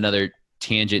going on another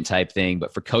tangent type thing,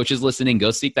 but for coaches listening, go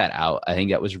seek that out. I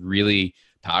think that was really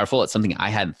powerful. It's something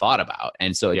I hadn't thought about.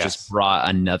 And so it just brought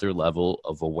another level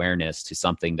of awareness to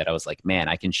something that I was like, man,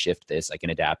 I can shift this, I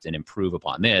can adapt and improve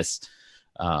upon this.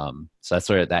 So that's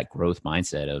sort of that growth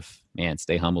mindset of, man,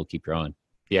 stay humble, keep growing.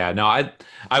 Yeah, no, I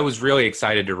was really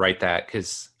excited to write that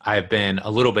because I've been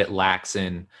a little bit lax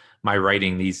in my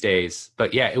writing these days.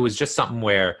 But yeah, it was just something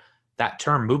where that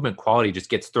term movement quality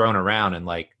just gets thrown around, and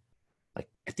like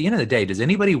at the end of the day, does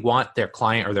anybody want their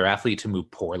client or their athlete to move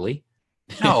poorly?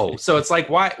 No. So it's like,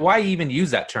 why even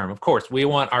use that term? Of course, we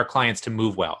want our clients to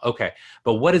move well. Okay.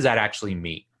 But what does that actually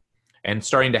mean? And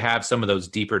starting to have some of those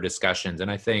deeper discussions. And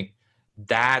I think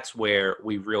that's where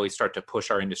we really start to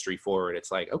push our industry forward.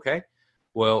 It's like, okay,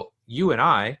 well, you and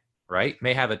I, right,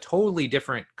 may have a totally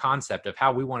different concept of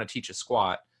how we want to teach a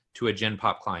squat to a Gen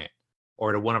Pop client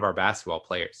or to one of our basketball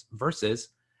players versus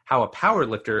how a power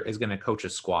lifter is going to coach a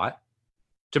squat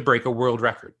to break a world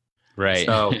record. Right.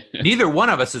 So neither one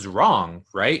of us is wrong,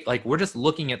 right? Like we're just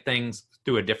looking at things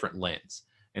through a different lens.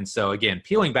 And so again,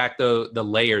 peeling back the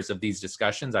layers of these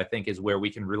discussions, I think is where we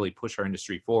can really push our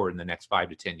industry forward in the next 5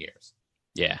 to 10 years.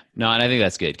 Yeah, no, and I think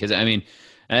that's good because I mean,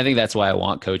 and I think that's why I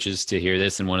want coaches to hear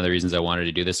this. And one of the reasons I wanted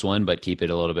to do this one, but keep it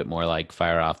a little bit more like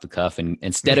fire off the cuff. And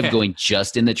instead of going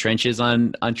just in the trenches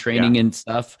on training and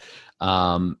stuff,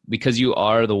 because you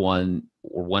are the one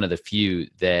or one of the few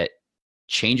that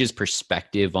changes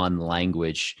perspective on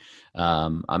language.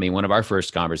 I mean, one of our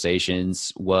first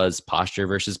conversations was posture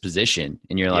versus position.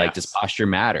 And you're like, does posture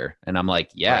matter? And I'm like,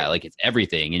 yeah, like it's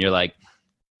everything. And you're like,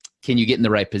 can you get in the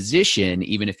right position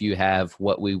even if you have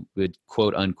what we would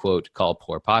quote unquote call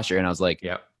poor posture? And I was like,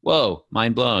 whoa,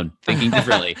 mind blown, thinking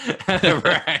differently.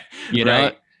 Right. You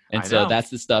know? And so that's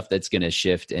the stuff that's going to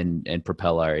shift and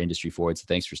propel our industry forward. So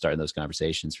thanks for starting those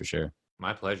conversations for sure.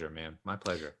 My pleasure, man. My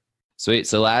pleasure. Sweet.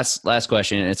 So last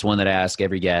question, and it's one that I ask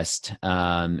every guest,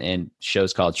 and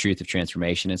show's called Truth of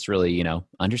Transformation. It's really,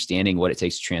 understanding what it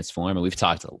takes to transform. And we've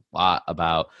talked a lot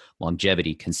about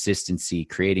longevity, consistency,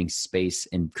 creating space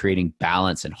and creating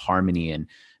balance and harmony and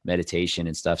meditation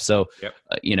and stuff. So,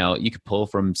 you could pull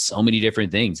from so many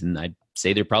different things, and I'd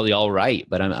say they're probably all right,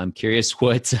 but I'm curious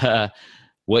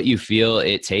what you feel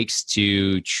it takes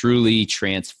to truly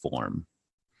transform.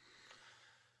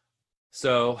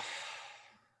 So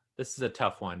this is a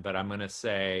tough one, but I'm going to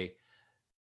say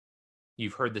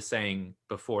you've heard the saying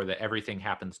before that everything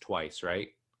happens twice, right?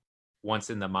 Once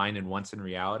in the mind and once in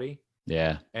reality.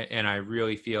 Yeah. And I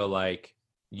really feel like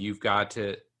you've got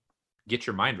to get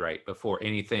your mind right before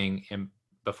anything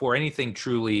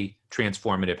truly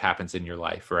transformative happens in your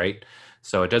life, right?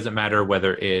 So it doesn't matter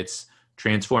whether it's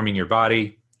transforming your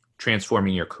body,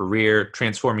 transforming your career,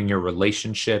 transforming your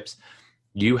relationships.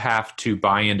 You have to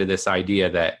buy into this idea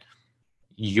that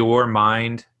your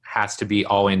mind has to be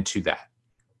all into that,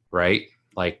 right?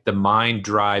 Like the mind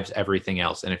drives everything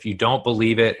else. And if you don't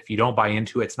believe it, if you don't buy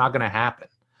into it, it's not going to happen,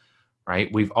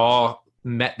 right? We've all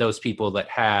met those people that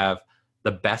have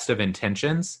the best of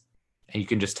intentions, and you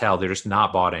can just tell they're just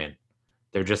not bought in.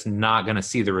 They're just not going to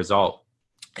see the result.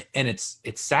 And it's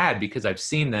sad because I've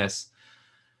seen this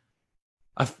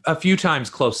a few times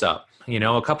close up,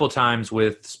 a couple of times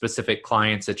with specific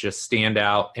clients that just stand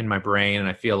out in my brain. And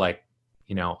I feel like,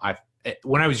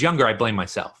 when I was younger, I blamed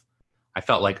myself. I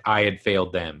felt like I had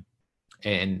failed them.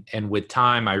 And with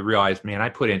time, I realized, man, I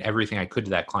put in everything I could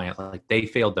to that client. Like they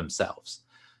failed themselves.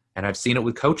 And I've seen it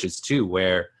with coaches too,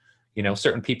 where,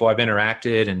 certain people I've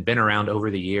interacted and been around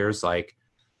over the years, like,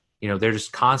 they're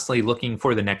just constantly looking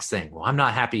for the next thing. Well, I'm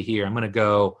not happy here.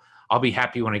 I'll be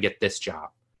happy when I get this job.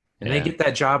 And they get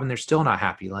that job and they're still not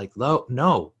happy. Like,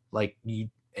 no, like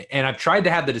and I've tried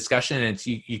to have the discussion, and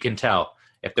you can tell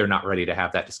if they're not ready to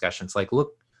have that discussion. It's like,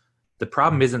 look, the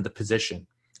problem isn't the position.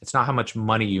 It's not how much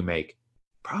money you make.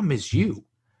 The problem is you.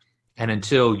 And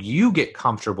until you get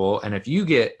comfortable, and if you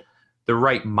get the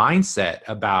right mindset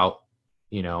about,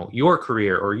 your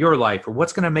career or your life or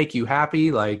what's going to make you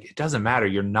happy, like it doesn't matter.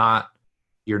 You're not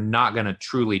going to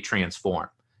truly transform.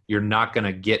 You're not going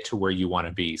to get to where you want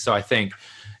to be. So I think,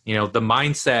 the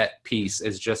mindset piece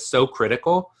is just so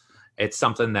critical. It's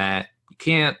something that you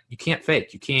can't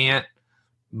fake. You can't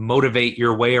motivate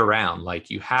your way around. Like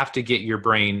you have to get your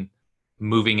brain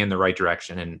moving in the right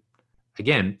direction. And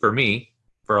again, for me,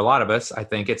 for a lot of us, I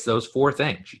think it's those 4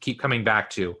 things you keep coming back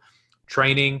to: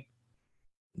 training,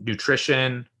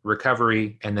 nutrition,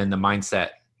 recovery, and then the mindset,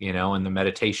 and the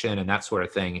meditation and that sort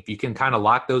of thing. If you can kind of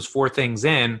lock those 4 things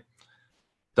in,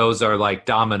 those are like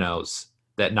dominoes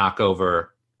that knock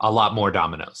over a lot more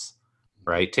dominoes,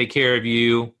 right? Take care of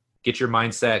you, get your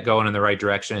mindset going in the right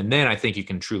direction, and then I think you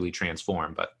can truly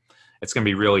transform. But it's going to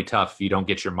be really tough if you don't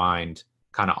get your mind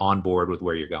kind of on board with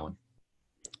where you're going.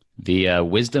 The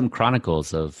Wisdom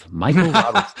Chronicles of Michael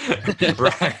Robertson.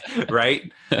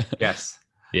 Right? Yes.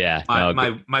 Yeah.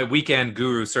 My weekend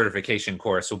guru certification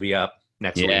course will be up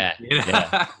next week.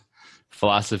 Yeah.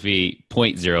 Philosophy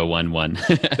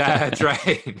 0.011. That's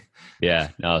right. Yeah.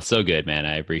 No, so good, man.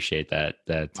 I appreciate that.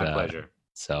 My pleasure.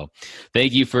 So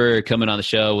thank you for coming on the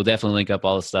show. We'll definitely link up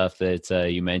all the stuff that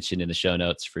you mentioned in the show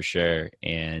notes for sure.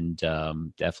 And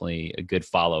definitely a good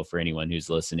follow for anyone who's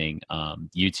listening.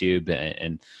 YouTube.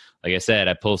 And like I said,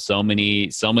 I pull so many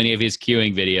of his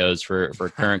queuing videos for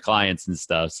current clients and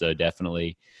stuff. So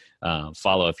definitely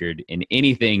follow if you're in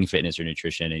anything fitness or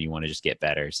nutrition and you want to just get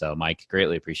better. So Mike,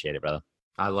 greatly appreciate it, brother.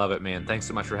 I love it, man. Thanks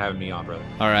so much for having me on, brother.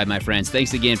 All right, my friends.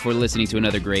 Thanks again for listening to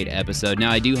another great episode. Now,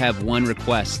 I do have one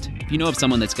request. If you know of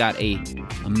someone that's got a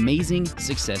amazing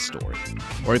success story,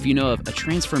 or if you know of a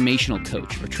transformational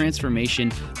coach or transformation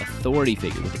authority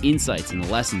figure with insights and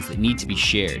lessons that need to be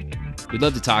shared, we'd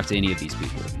love to talk to any of these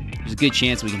people. There's a good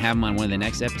chance we can have them on one of the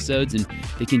next episodes, and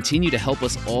they continue to help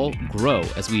us all grow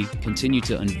as we continue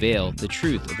to unveil the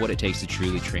truth of what it takes to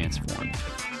truly transform.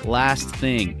 Last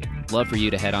thing, love for you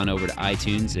to head on over to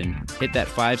iTunes and hit that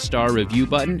 5-star review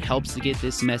button. Helps to get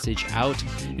this message out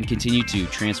and continue to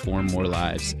transform more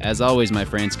lives. As always, my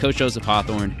friends, Coach Joseph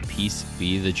Hawthorne, peace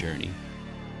be the journey.